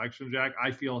your selection, Jack.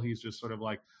 I feel he's just sort of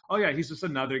like, oh yeah, he's just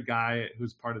another guy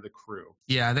who's part of the crew.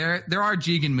 Yeah, there are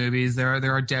Jigen movies. There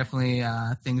are definitely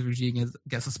things where Jigen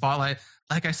gets the spotlight.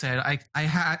 Like I said, I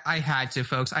had to,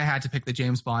 folks. I had to pick the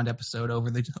James Bond episode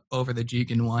over the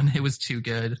Jigen one. It was too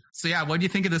good. So yeah, what do you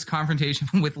think of this confrontation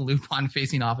with Lupin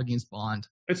facing off against Bond?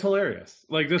 It's hilarious.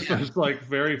 Like this was like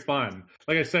very fun.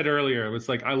 Like I said earlier, it was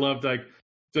like I loved like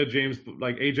the James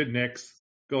like Agent Nix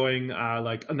going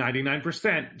like a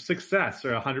 99% success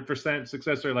or 100%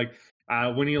 success, or like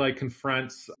when he like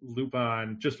confronts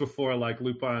Lupin just before like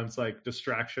Lupin's like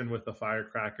distraction with the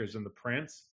firecrackers and the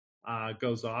prince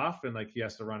goes off and like he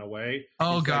has to run away.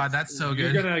 Oh He's God, like, that's so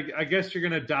good. I guess you're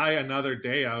gonna die another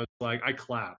day. I was like, I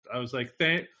clapped. I was like,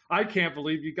 I can't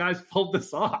believe you guys pulled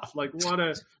this off. Like what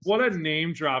a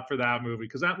name drop for that movie,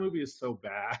 because that movie is so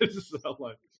bad. So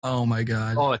like, oh my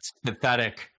God. Oh, it's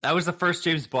pathetic. That was the first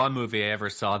James Bond movie I ever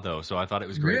saw though, so I thought it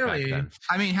was great back then.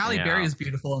 I mean, Halle Berry is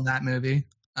beautiful in that movie.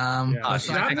 That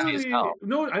movie,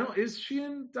 no, I don't. Is she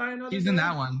in Die Another Day? She's in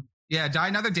that one. Yeah, Die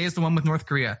Another Day is the one with North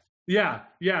Korea. Yeah,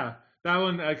 that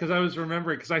one. Because I was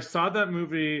remembering because I saw that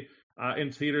movie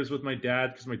in theaters with my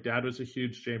dad because my dad was a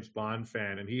huge James Bond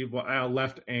fan and he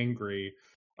left angry.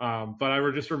 But I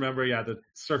would just remember, the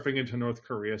surfing into North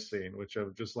Korea scene, which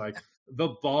of just like the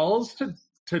balls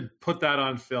to put that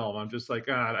on film. I'm just like,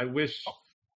 God, I wish.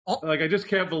 Oh. Like, I just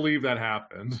can't believe that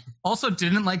happened. Also,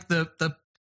 didn't like the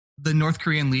North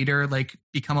Korean leader like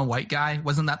become a white guy?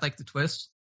 Wasn't that like the twist?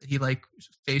 He like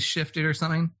face shifted or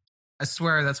something? I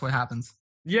swear that's what happens.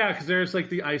 Yeah, because there's like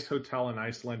the Ice Hotel in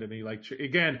Iceland, and he like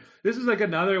again, this is like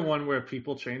another one where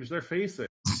people change their faces.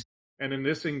 And in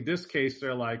this case,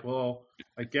 they're like, well,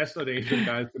 I guess that Asian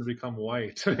guy's going to become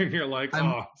white. And you're like,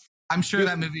 I'm sure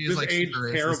that movie is like aged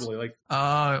super terribly. Like,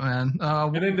 oh man.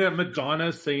 And then the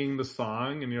Madonna singing the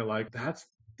song, and you're like, that's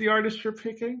the artist you're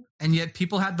picking. And yet,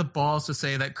 people had the balls to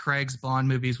say that Craig's Bond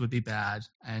movies would be bad.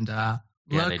 And yeah,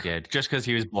 they did, just because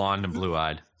he was blonde and blue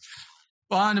eyed.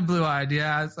 Blonde and blue eyed,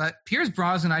 yeah. Pierce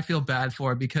Brosnan, I feel bad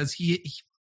for because he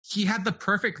had the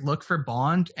perfect look for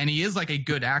Bond, and he is like a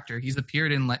good actor. He's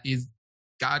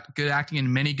got good acting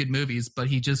in many good movies, but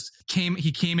he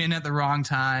came in at the wrong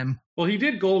time. Well, he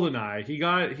did GoldenEye. He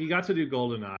got to do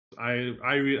GoldenEye.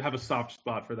 I have a soft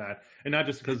spot for that, and not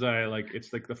just because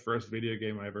it's like the first video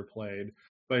game I ever played,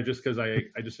 but just because I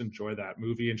just enjoy that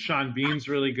movie. And Sean Bean's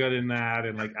really good in that,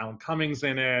 and like Alan Cummings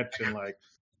in it, and like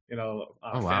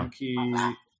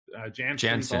Famke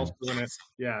Janssen's also in it.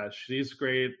 Yeah, she's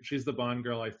great. She's the Bond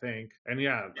girl, I think. And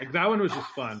yeah, like that one was just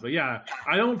fun. But yeah,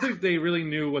 I don't think they really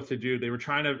knew what to do. They were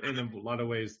trying to, in a lot of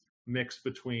ways, mix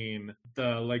between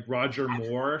the like Roger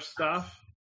Moore stuff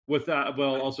with that,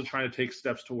 while also trying to take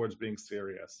steps towards being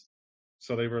serious.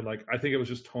 So they were like, I think it was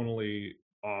just tonally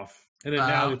off. And then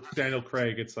now with Daniel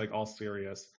Craig, it's like all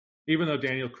serious. Even though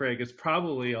Daniel Craig is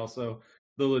probably also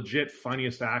the legit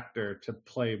funniest actor to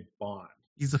play Bond.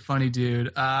 He's a funny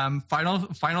dude.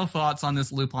 Final thoughts on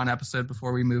this Lupin episode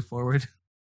before we move forward.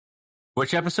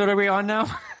 Which episode are we on now?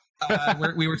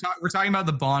 we're talking about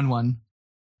the Bond one,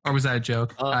 or was that a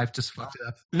joke? I've just fucked it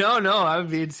up. No, I'm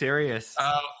being serious.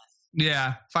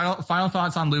 Yeah. Final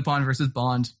thoughts on Lupin versus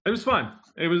Bond. It was fun.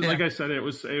 It was like I said.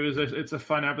 It's a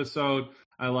fun episode.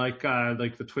 I like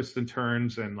the twists and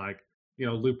turns, and like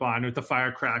Lupin with the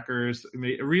firecrackers.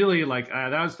 Really like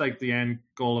that was like the end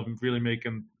goal of really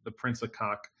making the prince a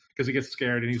cuck, because he gets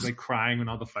scared and he's like crying when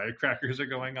all the firecrackers are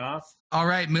going off. All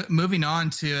right, moving on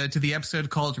to the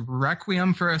episode called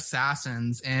Requiem for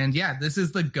Assassins. And yeah, this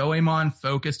is the Goemon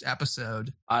focused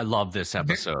episode. I love this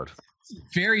episode.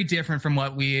 Very different from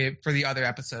for the other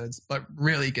episodes, but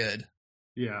really good.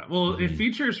 Yeah, well, it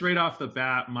features right off the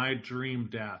bat my dream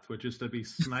death, which is to be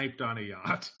sniped on a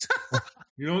yacht.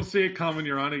 You don't see it coming.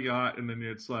 You're on a yacht, and then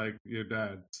it's like you're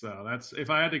dead. So that's, if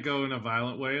I had to go in a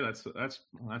violent way, that's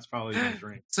probably my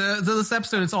dream. So this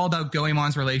episode is all about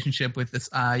Goemon's relationship with this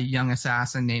young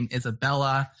assassin named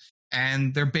Isabella,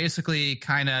 and they're basically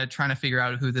kind of trying to figure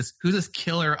out who this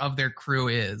killer of their crew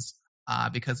is.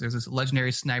 Because there's this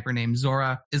legendary sniper named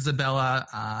Zora.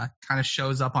 Isabella kind of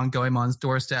shows up on Goemon's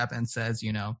doorstep and says,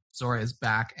 Zora is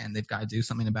back and they've got to do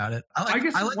something about it. I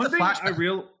like one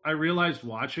thing I realized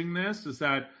watching this is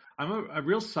that I'm a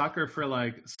real sucker for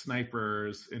like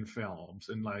snipers in films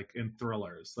and like in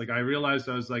thrillers. Like I realized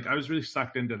I was really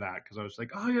sucked into that because I was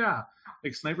like, oh yeah,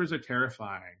 like snipers are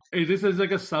terrifying. This is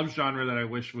like a subgenre that I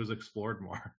wish was explored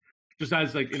more. Just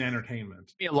as like in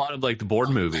entertainment. A lot of like the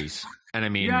Bourne movies. And I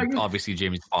mean, obviously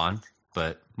James Bond,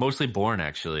 but mostly Bourne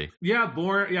actually. Yeah,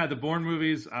 Bourne. Yeah, the Bourne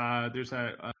movies. There's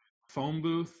a Phone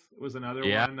Booth was another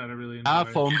one that I really enjoyed.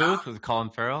 Phone Booth with Colin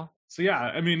Farrell. So yeah,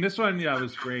 I mean this one,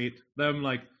 was great. Them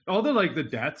like all the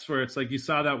deaths where it's like you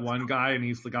saw that one guy and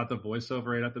he's got the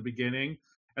voiceover right at the beginning.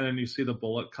 And then you see the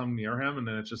bullet come near him, and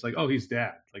then it's just like, oh, he's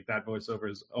dead. Like that voiceover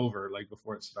is over, like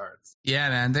before it starts. Yeah,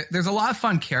 man. There's a lot of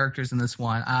fun characters in this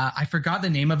one. I forgot the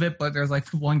name of it, but there's like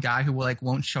one guy who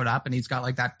won't show up, and he's got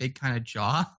like that big kind of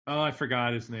jaw. Oh, I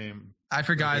forgot his name. But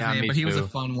he was a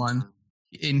fun one,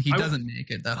 and he doesn't make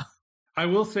it though. I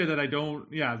will say that I don't.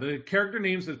 Yeah, the character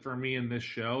names that for me in this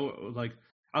show, like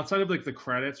outside of like the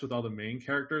credits with all the main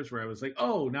characters, where I was like,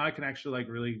 oh, now I can actually like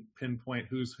really pinpoint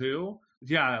who's who.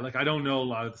 Yeah, like I don't know a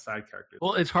lot of the side characters.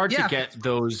 Well, it's hard to get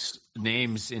those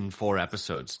names in 4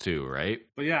 episodes too, right?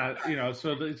 But yeah,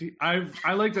 so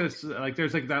I like this. Like,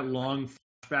 there's like that long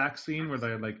flashback scene where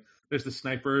they like there's the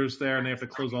snipers there and they have to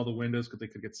close all the windows because they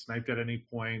could get sniped at any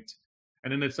point.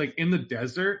 And then it's like in the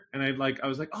desert, and I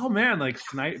was like, oh man, like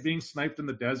being sniped in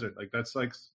the desert, like that's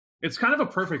like it's kind of a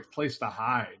perfect place to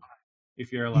hide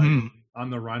if you're like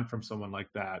on the run from someone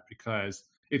like that, because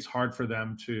it's hard for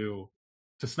them to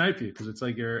snipe you because it's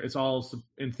like it's all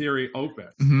in theory open.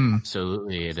 Mm-hmm.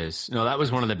 Absolutely, it is. No, that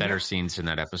was one of the better scenes in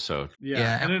that episode.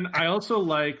 Yeah. And then I also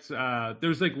liked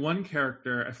there's like one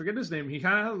character, I forget his name. He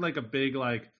kind of had like a big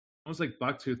like almost like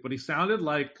bucktooth, but he sounded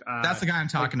like that's the guy I'm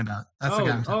talking about. That's the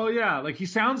guy I'm talking about. Oh yeah, like he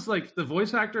sounds like the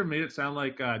voice actor made it sound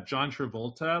like John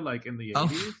Travolta, like in the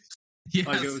 80s. Yes.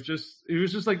 Like it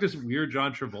was just like this weird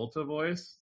John Travolta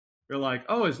voice. You're like,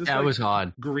 oh, is this That like was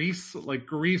odd. Grease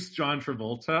John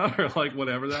Travolta or like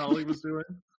whatever the hell he was doing?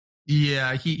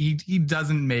 Yeah, he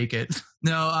doesn't make it.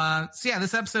 No, so yeah,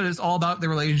 this episode is all about the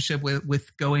relationship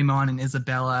with Goemon and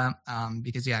Isabella,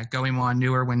 because yeah, Goemon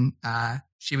knew her when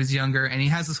she was younger, and he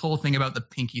has this whole thing about the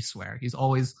pinky swear. He's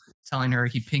always telling her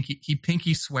he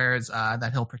pinky swears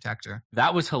that he'll protect her.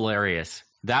 That was hilarious.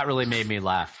 That really made me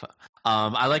laugh.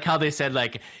 I like how they said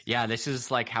like, yeah, this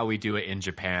is like how we do it in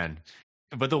Japan.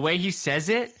 But the way he says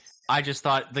it, I just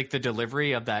thought like the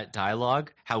delivery of that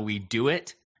dialogue, how we do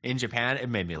it in Japan, it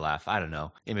made me laugh. I don't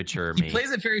know. Immature me. He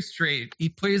plays it very straight.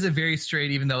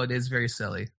 Even though it is very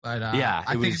silly. But yeah,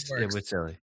 I think it was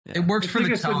silly. Yeah. It works It's for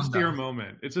like the a tone. sincere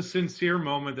moment. It's a sincere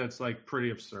moment that's like pretty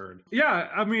absurd. Yeah,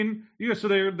 I mean, yeah. So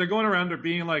they're going around. They're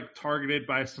being like targeted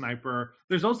by a sniper.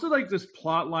 There's also like this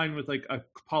plot line with like a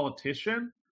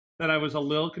politician that I was a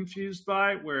little confused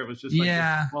by, where it was just like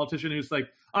this politician who's like,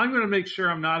 I'm going to make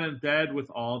sure I'm not in bed with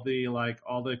all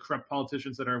the corrupt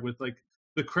politicians that are with like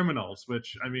the criminals.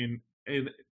 Which I mean,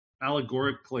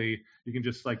 allegorically, you can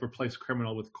just like replace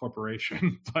criminal with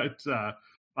corporation, but.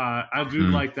 I do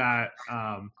like that,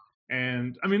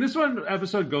 and I mean this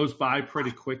episode goes by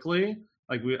pretty quickly.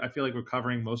 Like I feel like we're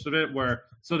covering most of it.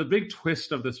 So the big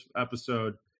twist of this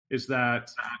episode is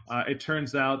that it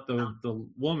turns out the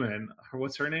woman,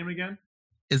 what's her name again?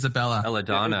 Isabella.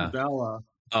 Belladonna. Isabella.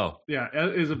 Oh, yeah,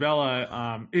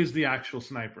 Isabella is the actual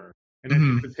sniper, and then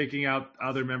she's been taking out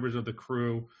other members of the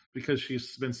crew because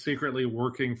she's been secretly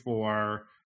working for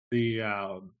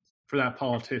that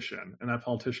politician, and that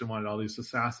politician wanted all these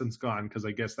assassins gone because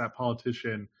I guess that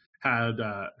politician had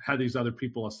these other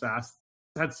people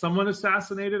had someone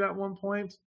assassinated at one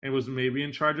point and was maybe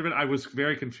in charge of it. I was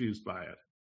very confused by it.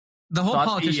 The whole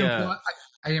politician plot,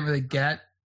 I didn't really get.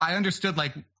 I understood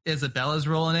like Isabella's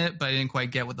role in it, but I didn't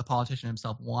quite get what the politician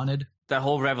himself wanted. That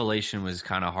whole revelation was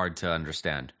kind of hard to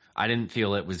understand. I didn't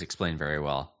feel it was explained very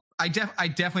well. I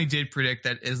definitely did predict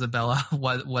that Isabella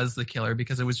was the killer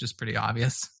because it was just pretty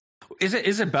obvious. Is it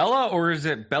Isabella or is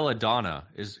it Belladonna?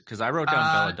 Because I wrote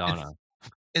down Belladonna.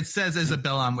 It says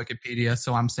Isabella on Wikipedia,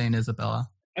 so I'm saying Isabella.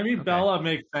 I mean, okay. Bella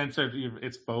makes sense if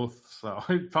it's both, so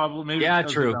it probably maybe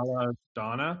true.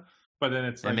 Belladonna, but then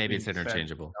it's like maybe it's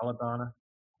interchangeable. Belladonna.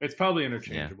 It's probably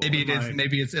interchangeable. Yeah. Maybe it is.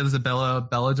 Maybe it's Isabella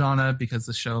Belladonna because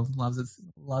the show loves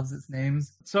its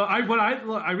names. So what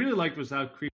I really liked was how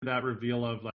creepy that reveal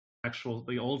of like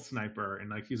the old sniper, and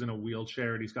like he's in a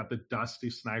wheelchair and he's got the dusty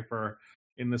sniper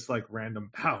in this like random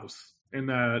house, and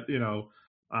that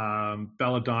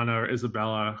Belladonna or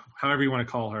Isabella, however you want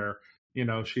to call her,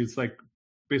 she's like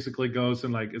basically goes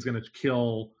and like is going to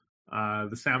kill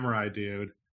the samurai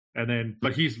dude, and then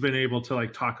but he's been able to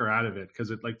like talk her out of it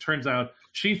because it like turns out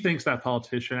she thinks that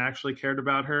politician actually cared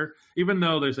about her, even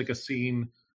though there's like a scene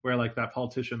where like that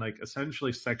politician like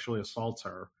essentially sexually assaults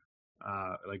her,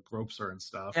 like gropes her and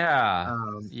stuff.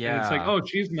 And it's like, oh,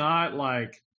 she's not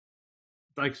like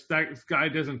that guy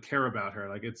doesn't care about her.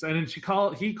 Like it's, and then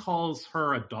he calls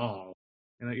her a doll,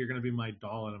 and that you're going to be my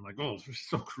doll. And I'm like, oh, it's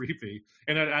so creepy.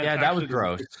 And that was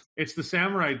gross. It's the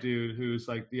samurai dude who's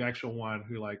like the actual one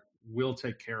who like will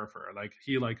take care of her. Like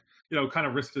he like, kind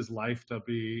of risked his life to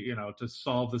be, to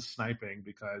solve this sniping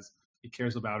because he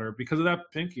cares about her because of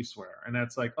that pinky swear. And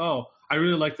that's like, oh, I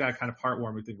really like that kind of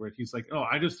heartwarming thing where he's like, oh,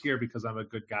 I'm just here because I'm a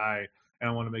good guy. And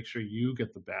I want to make sure you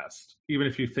get the best, even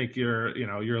if you think your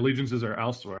allegiances are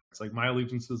elsewhere. It's like my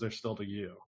allegiances are still to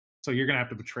you, so you're gonna have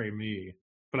to betray me,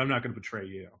 but I'm not gonna betray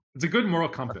you. It's a good moral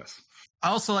compass. I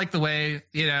also like the way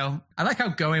I like how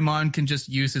Goemon can just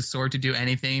use his sword to do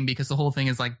anything because the whole thing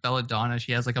is like Belladonna.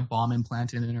 She has like a bomb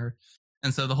implanted in her,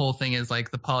 and so the whole thing is like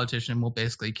the politician will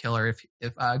basically kill her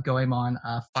if Goemon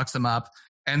fucks him up,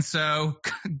 and so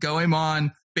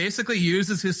Goemon basically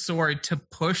uses his sword to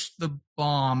push the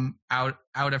bomb out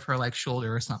of her like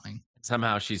shoulder or something.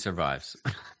 Somehow she survives.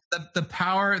 The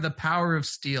power of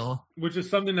steel, which is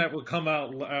something that will come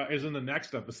out is in the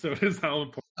next episode, is how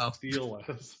important steel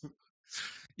is.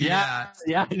 Yeah,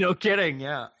 no kidding.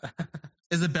 Yeah.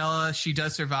 Isabella, she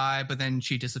does survive, but then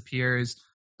she disappears.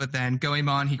 But then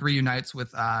Goemon, he reunites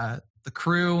with the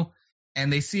crew,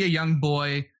 and they see a young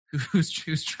boy who's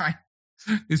trying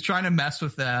to mess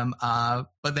with them,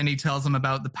 but then he tells them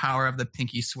about the power of the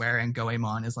pinky swear, and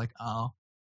Goemon is like, oh,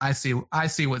 I see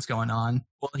what's going on.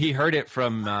 Well, he heard it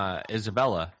from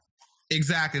Isabella.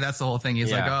 Exactly, that's the whole thing.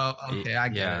 He's like, oh, okay, I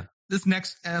get it. This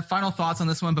next, final thoughts on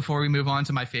this one before we move on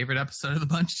to my favorite episode of the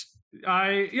bunch?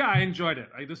 I enjoyed it.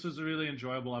 This was a really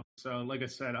enjoyable episode. Like I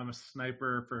said, I'm a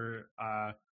sniper for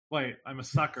Wait, I'm a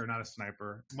sucker, not a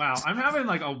sniper. Wow, I'm having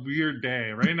like a weird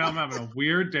day. Right now I'm having a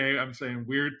weird day. I'm saying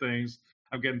weird things.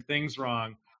 I'm getting things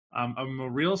wrong. I'm a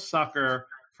real sucker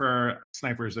for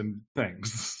snipers and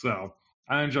things. So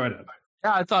I enjoyed it.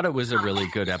 Yeah, I thought it was a really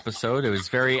good episode. It was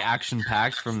very action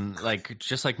packed. From like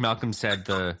just like Malcolm said,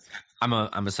 I'm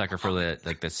a sucker for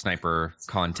the sniper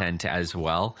content as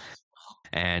well.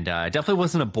 And it definitely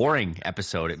wasn't a boring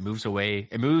episode. It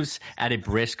moves at a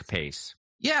brisk pace.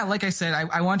 Yeah, like I said,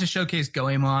 I wanted to showcase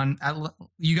Goemon.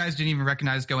 You guys didn't even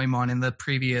recognize Goemon in the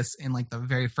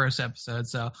very first episode,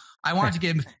 so I wanted to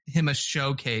give him a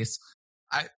showcase.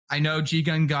 I know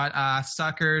G-Gun got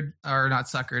suckered, or not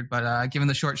suckered, but given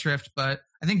the short shrift. But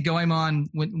I think Goemon,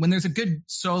 when there's a good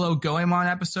solo Goemon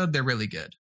episode, they're really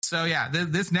good. So yeah,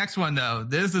 this next one though,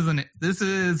 this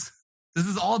is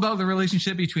all about the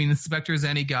relationship between Inspector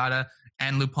Zenigata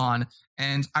and Lupin.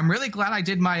 And I'm really glad I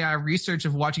did my research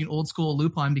of watching old school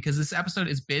Lupin, because this episode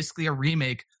is basically a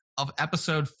remake of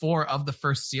episode 4 of the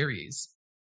first series.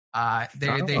 They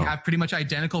have pretty much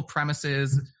identical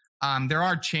premises. There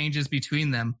are changes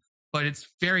between them, but it's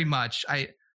very much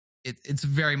it's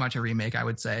very much a remake, I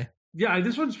would say. Yeah,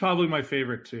 this one's probably my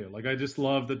favorite too. Like, I just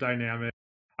love the dynamic.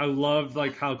 I love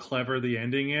like how clever the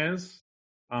ending is.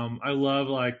 I love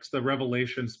like the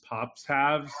revelations Pops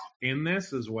has in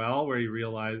this as well, where he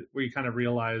realizes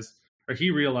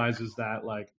that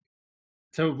like,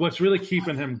 so what's really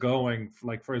keeping him going,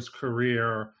 like for his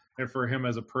career and for him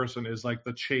as a person, is like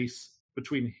the chase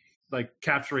between like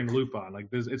capturing Lupin. Like,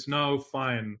 it's no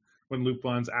fun when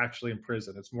Lupin's actually in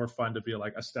prison. It's more fun to be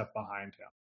like a step behind him.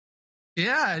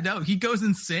 Yeah, no, he goes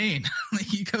insane.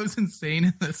 He goes insane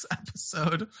in this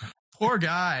episode. Poor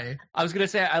guy. I was going to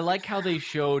say, I like how they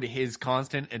showed his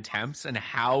constant attempts and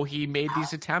how he made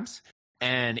these attempts.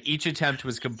 And each attempt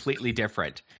was completely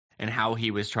different and how he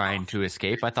was trying to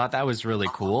escape. I thought that was really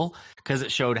cool because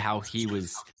it showed how he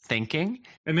was thinking.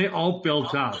 And they all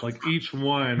built up. Like, each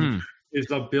one is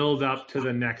a build up to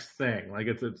the next thing. Like,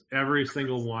 it's every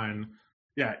single one.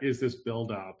 Yeah, is this build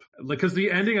up? Like, because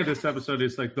the ending of this episode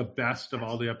is like the best of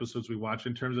all the episodes we watch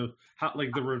in terms of how,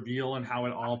 like, the reveal and how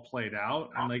it all played out.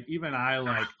 And like, even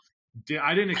I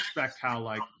didn't expect how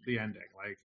like the ending,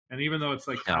 like, and even though it's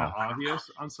like kind of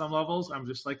obvious on some levels, I'm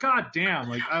just like, God damn!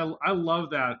 Like, I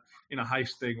love that in a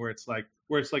heist thing where it's like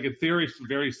in theory it's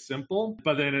very simple,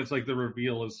 but then it's like the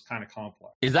reveal is kind of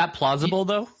complex. Is that plausible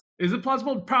though? Is it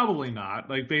plausible? Probably not.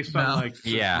 Like, based on like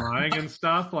drawing and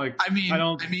stuff. Like, I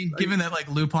mean, given that like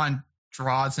Lupin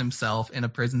draws himself in a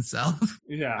prison cell.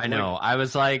 Yeah, I know. I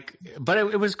was like, but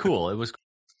it was cool. It was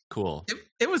cool.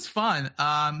 It was fun.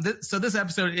 So this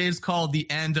episode is called "The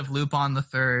End of Lupin the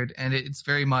Third," and it's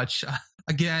very much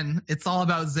again, it's all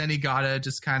about Zenigata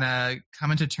just kind of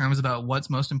coming to terms about what's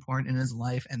most important in his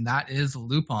life, and that is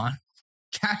Lupin.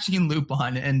 Catching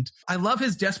Lupin. And I love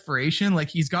his desperation. Like,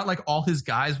 he's got like all his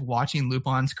guys watching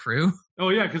Lupin's crew. Oh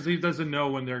yeah, because he doesn't know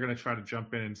when they're going to try to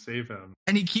jump in and save him,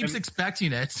 and he keeps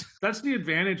expecting it. That's the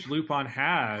advantage Lupin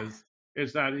has,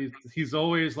 is that he's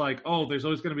always like, oh, there's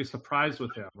always going to be a surprise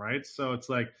with him, right? So it's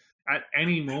like at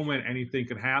any moment anything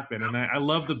could happen. And I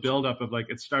love the buildup of like,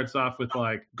 it starts off with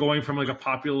like going from like a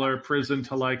popular prison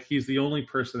to like he's the only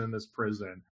person in this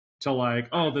prison, to like,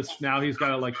 oh, now he's got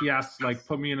to like, he has to like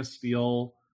put me in a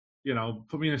steel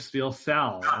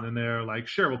cell. And then they're like,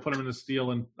 sure, we'll put him in the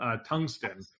steel and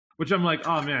tungsten, which I'm like,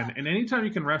 oh man. And anytime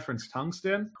you can reference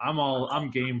tungsten, I'm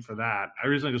game for that. I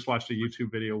recently just watched a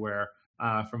YouTube video where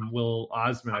from Will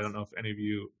Osman. I don't know if any of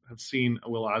you have seen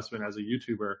Will Osman as a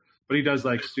YouTuber, but he does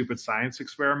like stupid science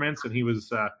experiments. And he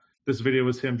was, this video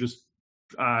was him just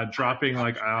dropping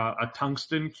like a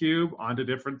tungsten cube onto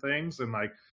different things. And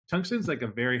like, tungsten's like a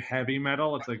very heavy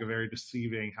metal. It's like a very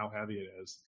deceiving how heavy it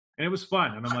is. And it was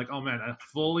fun. And I'm like, oh man, a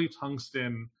fully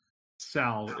tungsten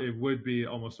cell, it would be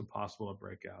almost impossible to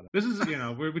break out. This is,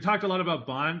 we talked a lot about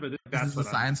Bond, but that's this is the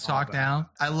science talk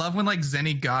now. I love when like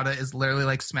Zenigata is literally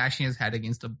like smashing his head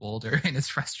against a boulder in his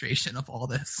frustration of all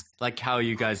this. Like how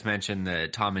you guys mentioned the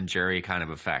Tom and Jerry kind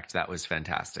of effect. That was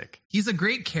fantastic. He's a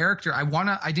great character.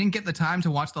 I didn't get the time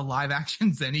to watch the live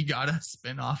action Zenigata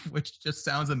spinoff, which just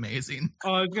sounds amazing.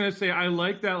 Oh, I was going to say, I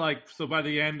like that. Like, so by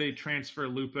the end, they transfer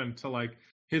Lupin to like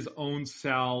his own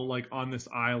cell, like on this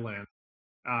island.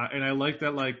 And I like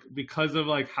that, like, because of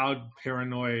like how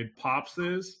paranoid Pops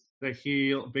is, that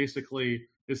he basically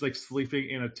is like sleeping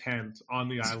in a tent on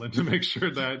the island to make sure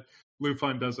that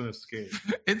Lupin doesn't escape.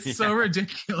 It's so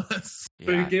ridiculous.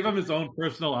 So he gave him his own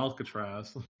personal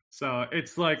Alcatraz. So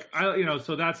it's like,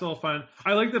 so that's all fun.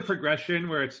 I like the progression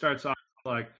where it starts off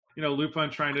like, Lupin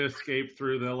trying to escape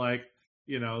through the like,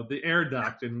 the air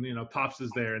duct, and Pops is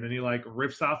there, and then he like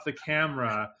rips off the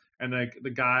camera. and like the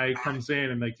guy comes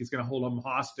in and like he's gonna hold him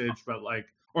hostage, but like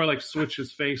or like switch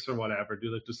his face or whatever, do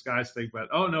the disguise thing. But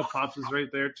oh no, Pops is right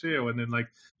there too. And then like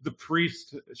the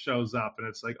priest shows up, and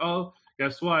it's like, oh,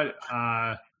 guess what?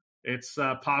 It's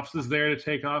Pops is there to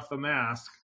take off the mask.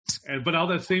 But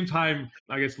all at the same time,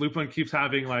 I guess Lupin keeps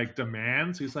having like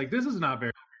demands. He's like, this is not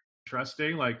very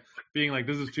interesting. Like being like,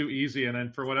 this is too easy. And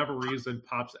then for whatever reason,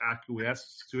 Pops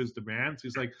acquiesces to his demands.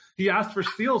 He's like, he asked for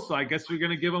steel, so I guess you're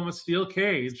going to give him a steel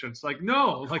cage. And it's like,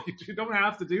 no, like you don't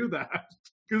have to do that.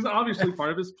 Because obviously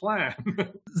part of his plan.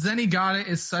 Zenigata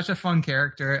is such a fun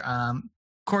character. Of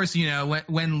course, you know,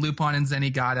 when Lupin and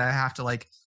Zenigata have to like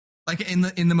in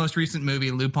the most recent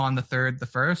movie, Lupin the Third, the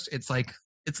First, it's like,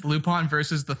 it's Lupin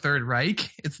versus the Third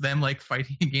Reich. It's them like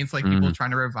fighting against like people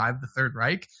trying to revive the Third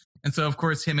Reich. And so, of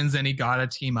course, him and Zenigata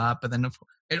team up, but then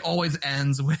it always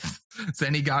ends with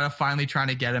Zenigata finally trying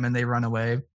to get him and they run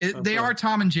away. They are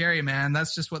Tom and Jerry, man.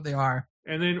 That's just what they are.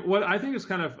 And then what I think is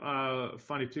kind of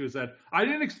funny, too, is that I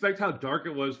didn't expect how dark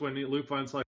it was when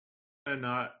Lupin's like, I'm going to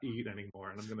not eat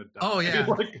anymore and I'm going to die. Oh, yeah.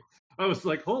 Like, I was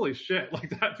like, holy shit,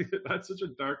 like that's such a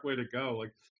dark way to go.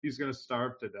 Like, he's going to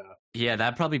starve to death. Yeah,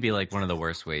 that'd probably be like one of the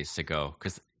worst ways to go,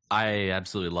 because I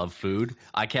absolutely love food.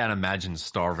 I can't imagine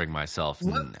starving myself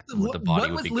and what the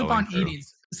body would be going through. What was Lupin eating?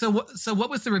 So what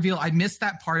was the reveal? I missed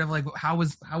that part of like how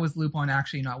was Lupin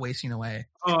actually not wasting away?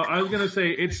 I was gonna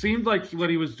say it seemed like what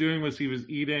he was doing was he was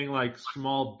eating like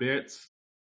small bits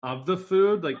of the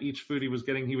food, like each food he was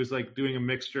getting. He was like doing a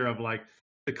mixture of like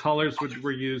the colors which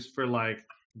were used for like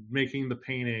making the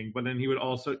painting, but then he would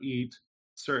also eat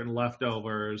certain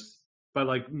leftovers, but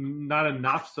like not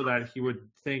enough so that he would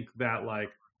think that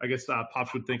like I guess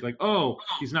Pops would think like, oh,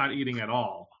 he's not eating at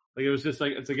all. Like it was just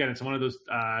like it's one of those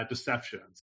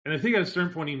deceptions. And I think at a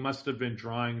certain point he must have been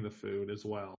drawing the food as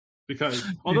well, because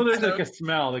although there's like a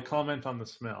smell, they comment on the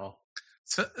smell.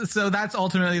 So that's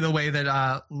ultimately the way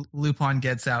that Lupin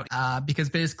gets out, because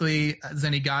basically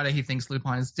Zenigata, he thinks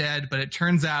Lupin is dead, but it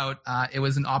turns out it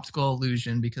was an optical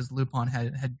illusion because Lupin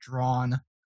had drawn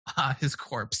his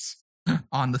corpse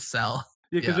on the cell.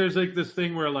 Yeah, because there's like this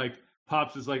thing where like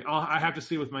Pops is like, oh, I have to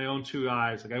see with my own two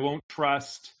eyes. Like I won't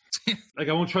trust. Like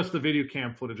I won't trust the video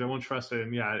cam footage. I won't trust it.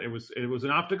 And yeah, it was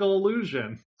an optical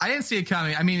illusion. I didn't see it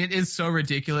coming. I mean, it is so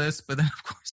ridiculous, but then of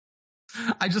course,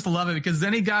 I just love it because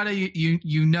Zenigata,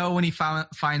 you know, when he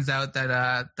finds out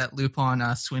that Lupin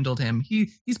swindled him,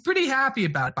 he's pretty happy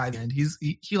about it by the end.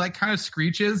 He like kind of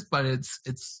screeches, but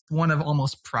it's one of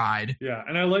almost pride. Yeah,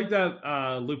 and I like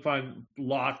that Lupin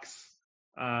locks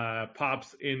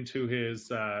Pops into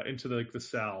his into the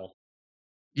cell.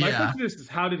 My question is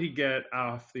how did he get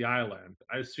off the island?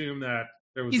 I assume that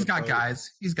there was. He's got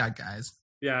guys.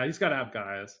 Yeah, he's got to have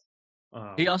guys.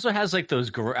 He also has like those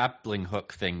grappling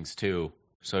hook things too,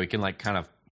 so he can like kind of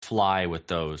fly with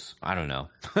those. I don't know.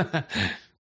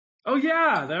 Oh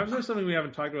yeah, there's something we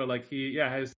haven't talked about. Like he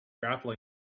has grappling.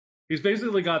 He's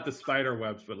basically got the spider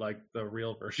webs, but like the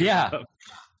real version. Yeah.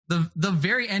 The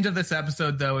very end of this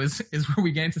episode, though, is where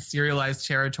we get into serialized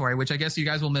territory, which I guess you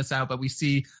guys will miss out, but we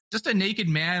see just a naked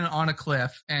man on a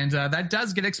cliff. And that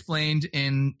does get explained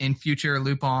in future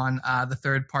Lupin, the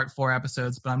third part 4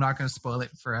 episodes, but I'm not going to spoil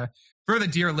it for the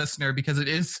dear listener because it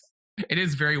is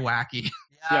very wacky.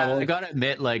 Yeah, well, I got to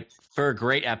admit, like, for a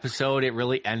great episode, it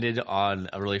really ended on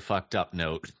a really fucked up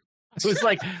note. It was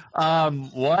like,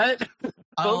 what?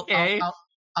 Okay.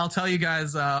 I'll tell you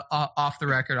guys off the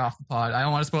record, off the pod. I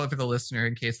don't want to spoil it for the listener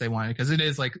in case they want it, because it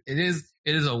is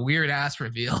a weird ass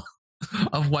reveal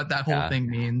of what that whole thing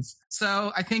means.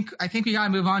 So I think we gotta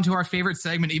move on to our favorite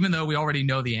segment, even though we already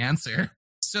know the answer.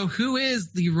 So who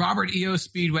is the Robert E.O.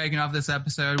 Speedwagon of this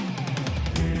episode?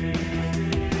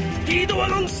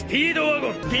 Speedwagon,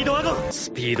 Speedwagon, Speedwagon,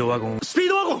 Speedwagon,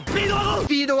 Speedwagon,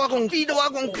 Speedwagon,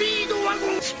 Speedwagon,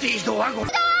 Speedwagon, Speedwagon,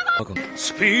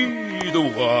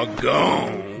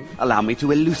 Speedwagon. Allow me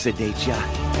to elucidate ya.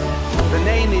 The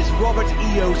name is Robert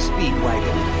E.O.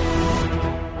 Speedwagon.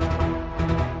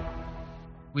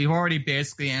 We've already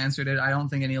basically answered it. I don't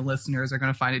think any listeners are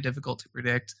going to find it difficult to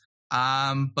predict.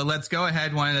 But let's go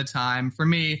ahead one at a time. For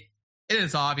me, it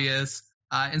is obvious.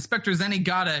 Inspector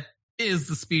Zenigata is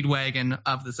the Speedwagon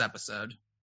of this episode.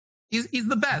 He's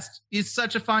the best. He's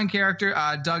such a fun character.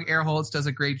 Doug Erholtz does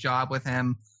a great job with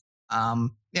him.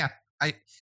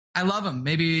 I love him.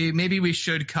 Maybe we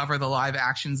should cover the live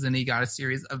action Zenigata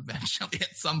series eventually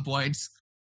at some point.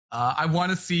 I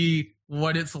want to see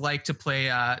what it's like to play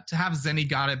to have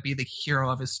Zenigata be the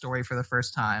hero of his story for the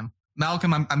first time.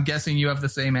 Malcolm, I'm guessing you have the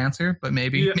same answer, but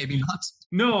maybe not.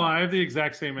 No, I have the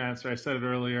exact same answer. I said it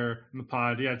earlier in the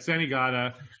pod. Yeah, it's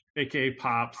Zenigata, aka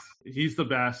Pops. He's the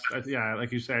best. Yeah,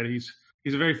 like you said,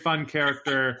 he's a very fun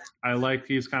character.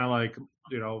 He's kind of like,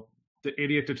 the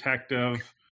idiot detective,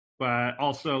 but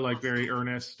also like very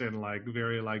earnest and like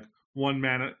very like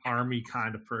one-man army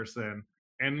kind of person.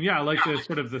 And yeah, I like the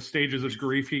sort of the stages of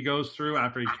grief he goes through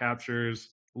after he captures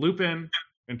Lupin,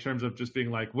 in terms of just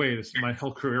being like, wait, is my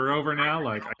whole career over now?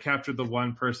 Like, I captured the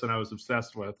one person I was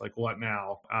obsessed with. Like, what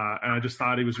now? And I just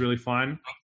thought he was really fun.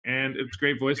 And it's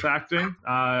great voice acting.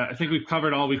 I think we've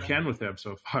covered all we can with him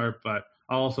so far, but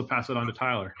I'll also pass it on to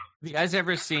Tyler. Have you guys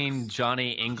ever seen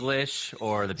Johnny English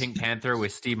or the Pink Panther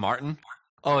with Steve Martin?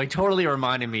 Oh, he totally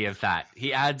reminded me of that.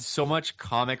 He adds so much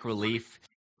comic relief.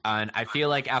 And I feel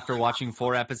like after watching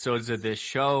 4 episodes of this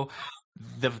show,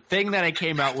 the thing that I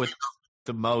came out with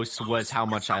the most was how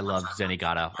much I love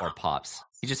Zenigata or Pops.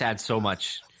 He just adds so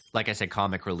much, like I said,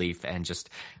 comic relief and just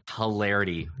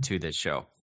hilarity to this show.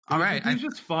 All right. He's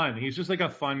just fun. He's just like a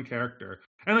fun character.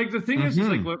 And like the thing is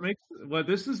like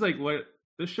what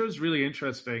this show's really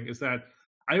interesting is that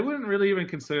I wouldn't really even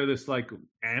consider this like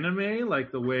anime,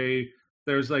 like the way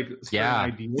there's like certain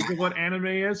ideas of what anime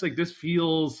is. Like this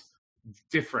feels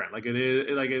different. Like it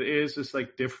is just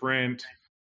like different.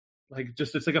 Like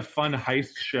just it's like a fun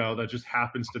heist show that just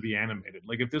happens to be animated.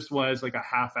 Like if this was like a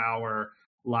half-hour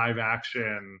live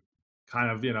action kind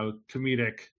of,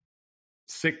 comedic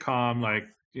sitcom, like,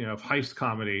 heist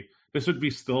comedy, this would be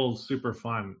still super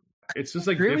fun. It's just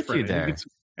like I agree different. with you there.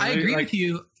 I agree with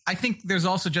you. I think there's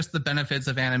also just the benefits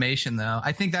of animation, though.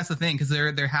 I think that's the thing, because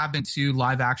there have been 2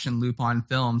 live action Lupin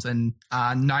films, and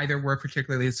neither were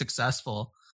particularly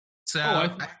successful. So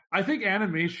I think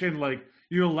animation like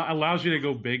allows you to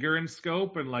go bigger in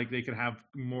scope, and like they can have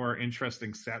more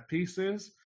interesting set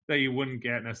pieces that you wouldn't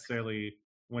get necessarily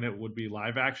when it would be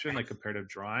live action, like comparative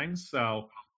drawings. So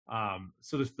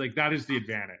this like that is the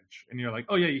advantage, and you're like,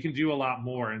 oh yeah, you can do a lot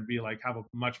more and be like have a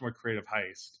much more creative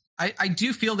heist. I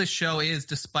do feel this show is,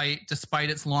 despite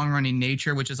its long-running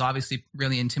nature, which is obviously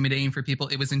really intimidating for people,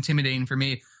 it was intimidating for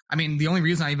me. I mean, the only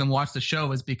reason I even watched the show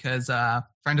was because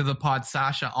friend of the pod,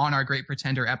 Sasha, on our Great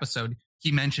Pretender episode,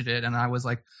 he mentioned it, and I was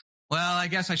like, well, I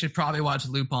guess I should probably watch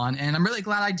Lupin, and I'm really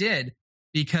glad I did,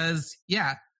 because,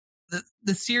 yeah,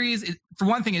 the series, for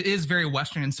one thing, it is very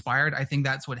Western-inspired. I think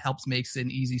that's what helps makes it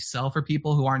an easy sell for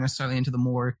people who aren't necessarily into the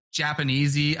more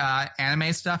Japanesey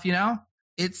anime stuff,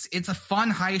 It's a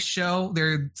fun heist show.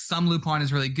 Some Lupin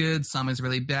is really good, some is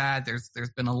really bad. There's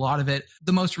been a lot of it.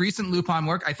 The most recent Lupin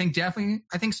work, I think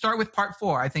start with part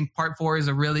 4. I think part 4 is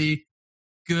a really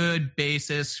good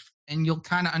basis, and you'll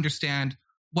kind of understand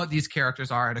what these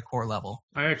characters are at a core level.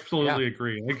 I absolutely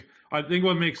agree. Like, I think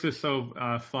what makes this so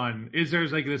fun is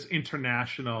there's like this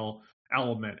international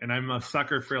element, and I'm a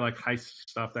sucker for like heist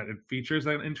stuff that it features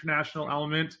an international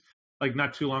element. Like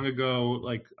not too long ago,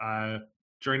 like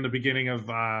during the beginning of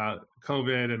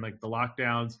COVID and like the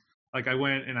lockdowns, like I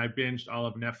went and I binged all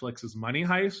of Netflix's Money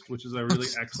Heist, which is a really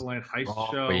excellent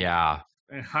heist show. Yeah.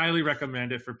 I highly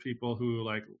recommend it for people who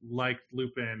like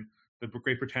Lupin, the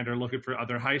Great Pretender, looking for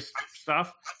other heist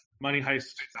stuff. Money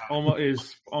Heist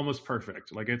is almost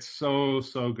perfect. Like it's so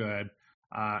good.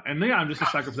 And yeah, I'm just a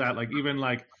sucker for that. Like even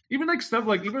stuff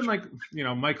like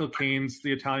Michael Caine's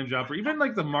The Italian Job, or even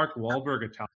like the Mark Wahlberg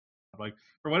Italian Job. Like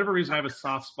for whatever reason, I have a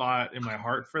soft spot in my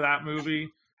heart for that movie.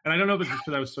 And I don't know if it's just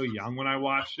because I was so young when I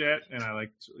watched it, and I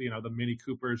liked the Mini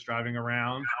Coopers driving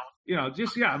around.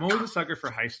 I'm always a sucker for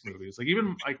heist movies. Like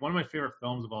even like one of my favorite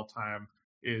films of all time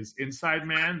is Inside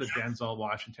Man, the Denzel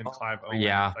Washington, Clive Owen,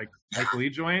 like Mike Lee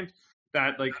joint.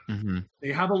 That like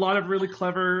they have a lot of really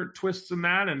clever twists in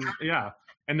that,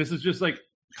 and this is just like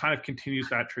kind of continues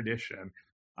that tradition.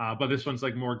 But this one's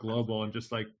like more global and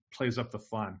just like plays up the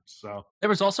fun. So there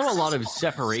was also a lot of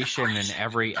separation in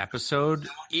every episode.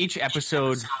 Each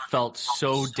episode felt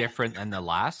so different than the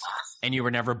last, and you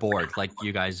were never bored, like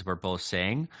you guys were both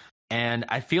saying. And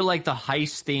I feel like the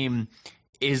heist theme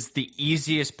is the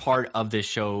easiest part of this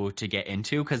show to get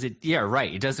into, because it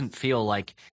doesn't feel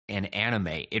like an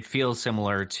anime. It feels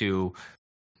similar to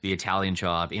The Italian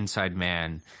Job, Inside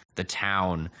Man, The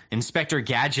Town, Inspector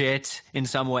Gadget in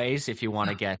some ways, if you want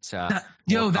to get that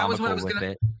was what I was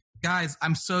gonna. Guys,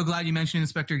 I'm so glad you mentioned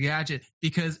Inspector Gadget,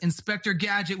 because Inspector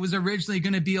Gadget was originally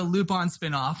going to be a Lupin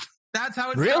spinoff. That's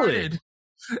how it started.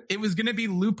 It was going to be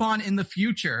Lupin in the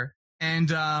future, and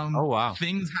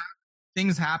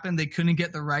things happened. They couldn't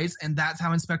get the rights, and that's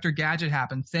how Inspector Gadget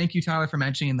happened. Thank you, Tyler, for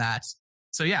mentioning that.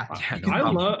 So yeah, I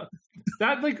love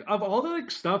that. Like of all the like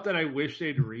stuff that I wish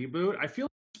they'd reboot, I feel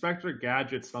like Inspector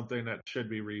Gadget's something that should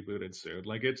be rebooted soon.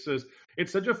 Like it's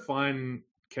such a fun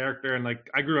character, and like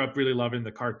I grew up really loving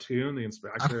the cartoon, the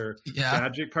Inspector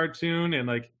Gadget cartoon, and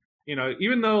like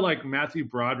even though like Matthew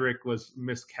Broderick was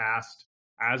miscast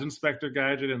as Inspector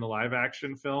Gadget in the live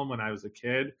action film when I was a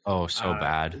kid. Oh, so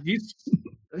bad.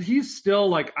 He's still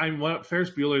like Ferris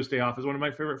Bueller's Day Off is one of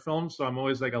my favorite films, so I'm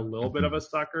always like a little bit of a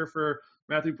sucker for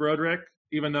Matthew Broderick,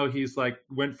 even though he's like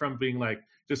went from being like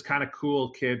just kind of cool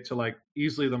kid to like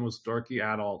easily the most dorky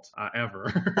adult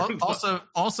ever.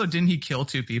 Also, didn't he kill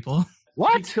 2 people?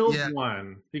 What? He killed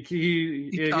one.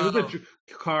 He was a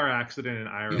car accident in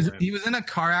Ireland. He was in a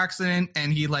car accident,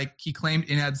 and he claimed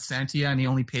in absentia, and he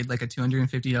only paid like a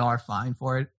 $250 fine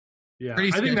for it. Yeah,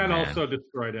 Pretty I think that man. also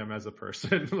destroyed him as a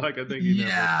person. Like, I think he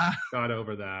never got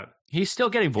over that. He's still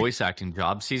getting voice acting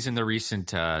jobs. He's in the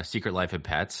recent Secret Life of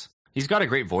Pets. He's got a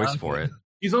great voice for it.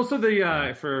 He's also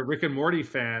the for Rick and Morty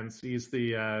fans. He's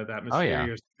the that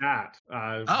mysterious cat.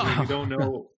 We don't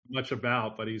know much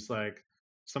about, but he's like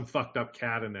some fucked up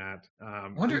cat in that.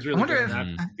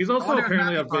 He's also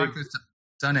apparently a big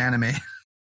done anime.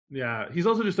 Yeah, he's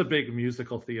also just a big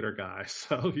musical theater guy,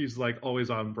 so he's like always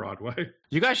on Broadway.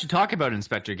 You guys should talk about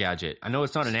Inspector Gadget. I know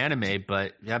it's not an anime,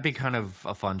 but that'd be kind of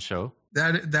a fun show.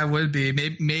 That would be.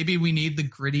 Maybe we need the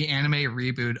gritty anime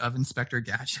reboot of Inspector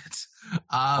Gadget.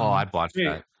 I'd watch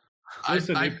that.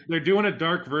 Listen, they're doing a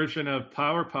dark version of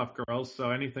Powerpuff Girls,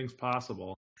 so anything's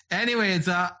possible. Anyways,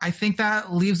 I think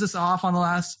that leaves us off on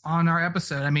our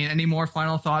episode. I mean, any more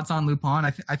final thoughts on Lupin?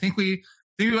 I think we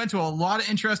went to a lot of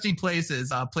interesting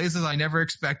places, places I never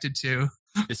expected to.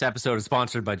 This episode is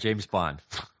sponsored by James Bond.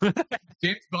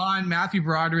 James Bond, Matthew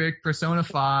Broderick, Persona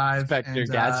 5. Inspector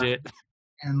Gadget.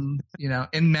 And,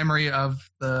 in memory of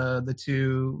the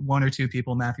 1 or 2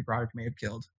 people Matthew Broderick may have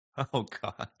killed. Oh,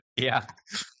 God. Yeah.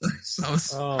 So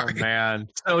sorry. Oh, man.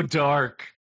 So dark.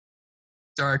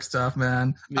 Dark stuff,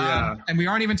 man. Yeah. And we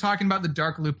aren't even talking about the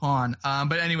dark Lupin.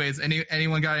 But anyways,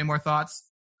 anyone got any more thoughts?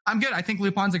 I'm good. I think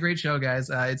Lupin's a great show, guys.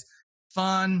 It's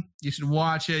fun. You should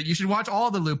watch it. You should watch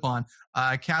all the Lupin.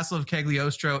 Castle of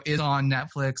Cagliostro is on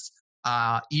Netflix.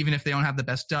 Even if they don't have the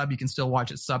best dub, you can still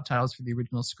watch it subtitles for the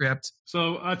original script.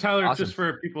 So, Tyler, Awesome. Just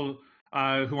for people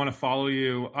who want to follow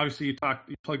you, obviously you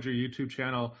plugged your YouTube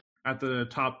channel at the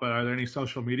top, but are there any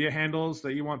social media handles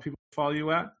that you want people to follow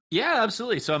you at? Yeah,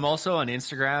 absolutely. So I'm also on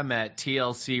Instagram at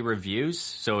TLC Reviews.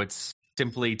 So it's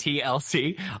simply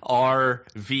TLC RVIEWS.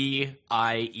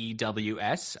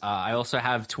 I also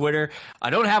have Twitter. I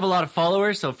don't have a lot of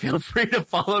followers, so feel free to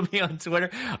follow me on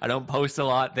Twitter. I don't post a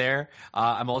lot there.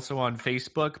 I'm also on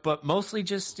Facebook, but mostly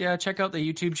just check out the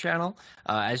YouTube channel.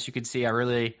 As you can see, I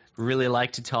really, really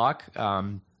like to talk.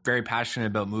 Very passionate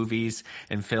about movies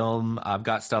and film. I've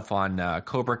got stuff on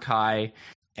Cobra Kai,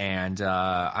 and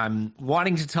I'm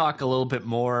wanting to talk a little bit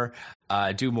more,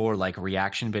 do more like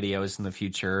reaction videos in the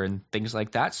future and things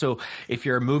like that. So if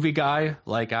you're a movie guy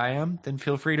like I am, then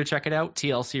feel free to check it out.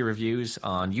 TLC Reviews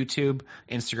on YouTube,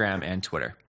 Instagram, and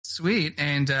Twitter. Sweet.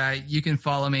 And you can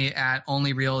follow me at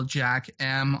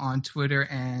OnlyRealJackM on Twitter,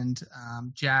 and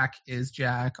Jack is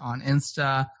Jack on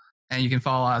Insta. And you can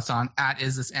follow us on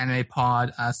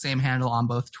 @IsThisAnimePod, same handle on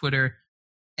both Twitter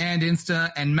and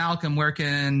Insta. And Malcolm, where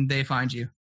can they find you?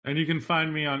 And you can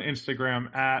find me on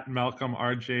Instagram at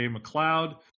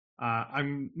MalcolmRJMcLeod.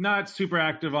 I'm not super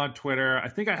active on Twitter. I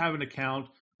think I have an account,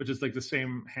 which is like the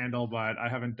same handle, but I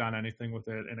haven't done anything with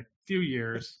it in a few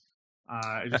years.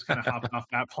 I just kind of hopped off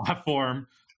that platform.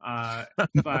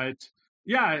 But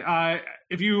yeah,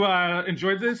 if you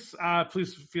enjoyed this,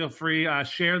 please feel free,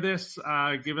 share this,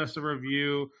 give us a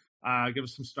review, give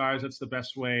us some stars. That's the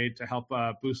best way to help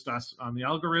boost us on the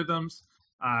algorithms.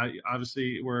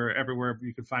 Obviously, we're everywhere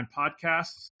you can find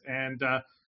podcasts. And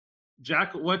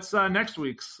Jack, what's next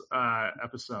week's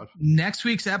episode? Next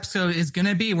week's episode is going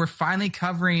to be, we're finally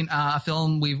covering a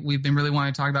film we've been really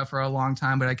wanting to talk about for a long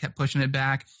time, but I kept pushing it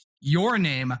back. Your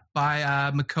Name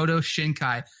by Makoto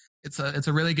Shinkai. It's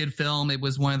a really good film. It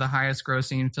was one of the highest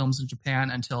grossing films in Japan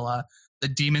until the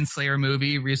Demon Slayer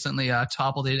movie recently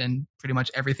toppled it and pretty much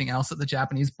everything else at the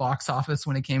Japanese box office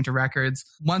when it came to records.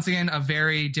 Once again, a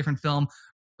very different film.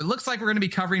 It looks like we're going to be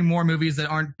covering more movies that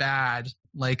aren't bad,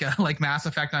 like Mass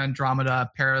Effect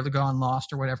Andromeda, Paragon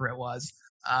Lost, or whatever it was.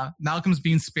 Malcolm's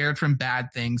being spared from bad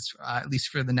things, at least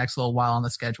for the next little while on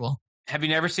the schedule. Have you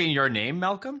never seen Your Name,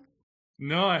 Malcolm?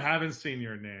 No, I haven't seen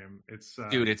Your Name. It's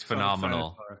dude, it's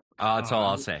phenomenal. That's all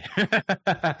I'll say.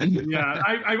 Yeah,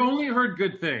 I've only heard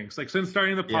good things. Like, since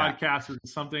starting the podcast,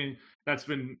 it's something that's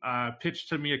been pitched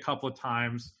to me a couple of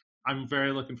times. I'm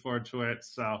very looking forward to it.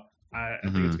 So I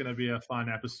think it's going to be a fun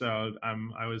episode. I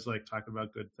always like talking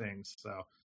about good things. So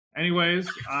anyways,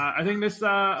 I think this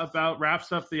about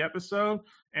wraps up the episode.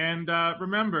 And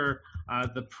remember,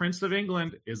 the Prince of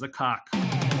England is a cock.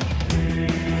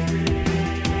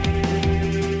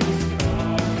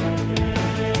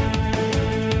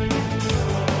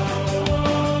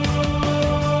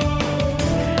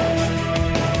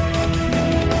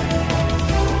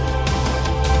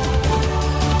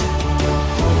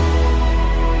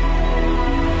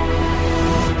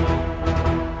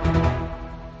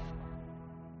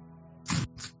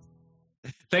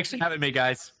 Thanks for having me,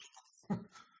 guys.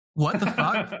 What the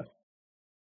fuck?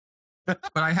 But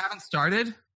I haven't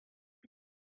started?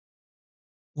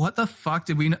 What the fuck?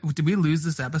 Did we lose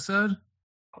this episode?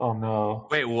 Oh no.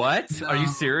 Wait, what? No. Are you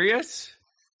serious?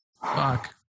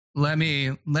 Fuck.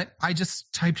 I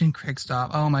just typed in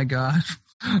Kriegstop. Oh my god.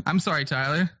 I'm sorry,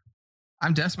 Tyler.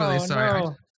 I'm desperately sorry.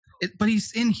 No. But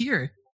he's in here.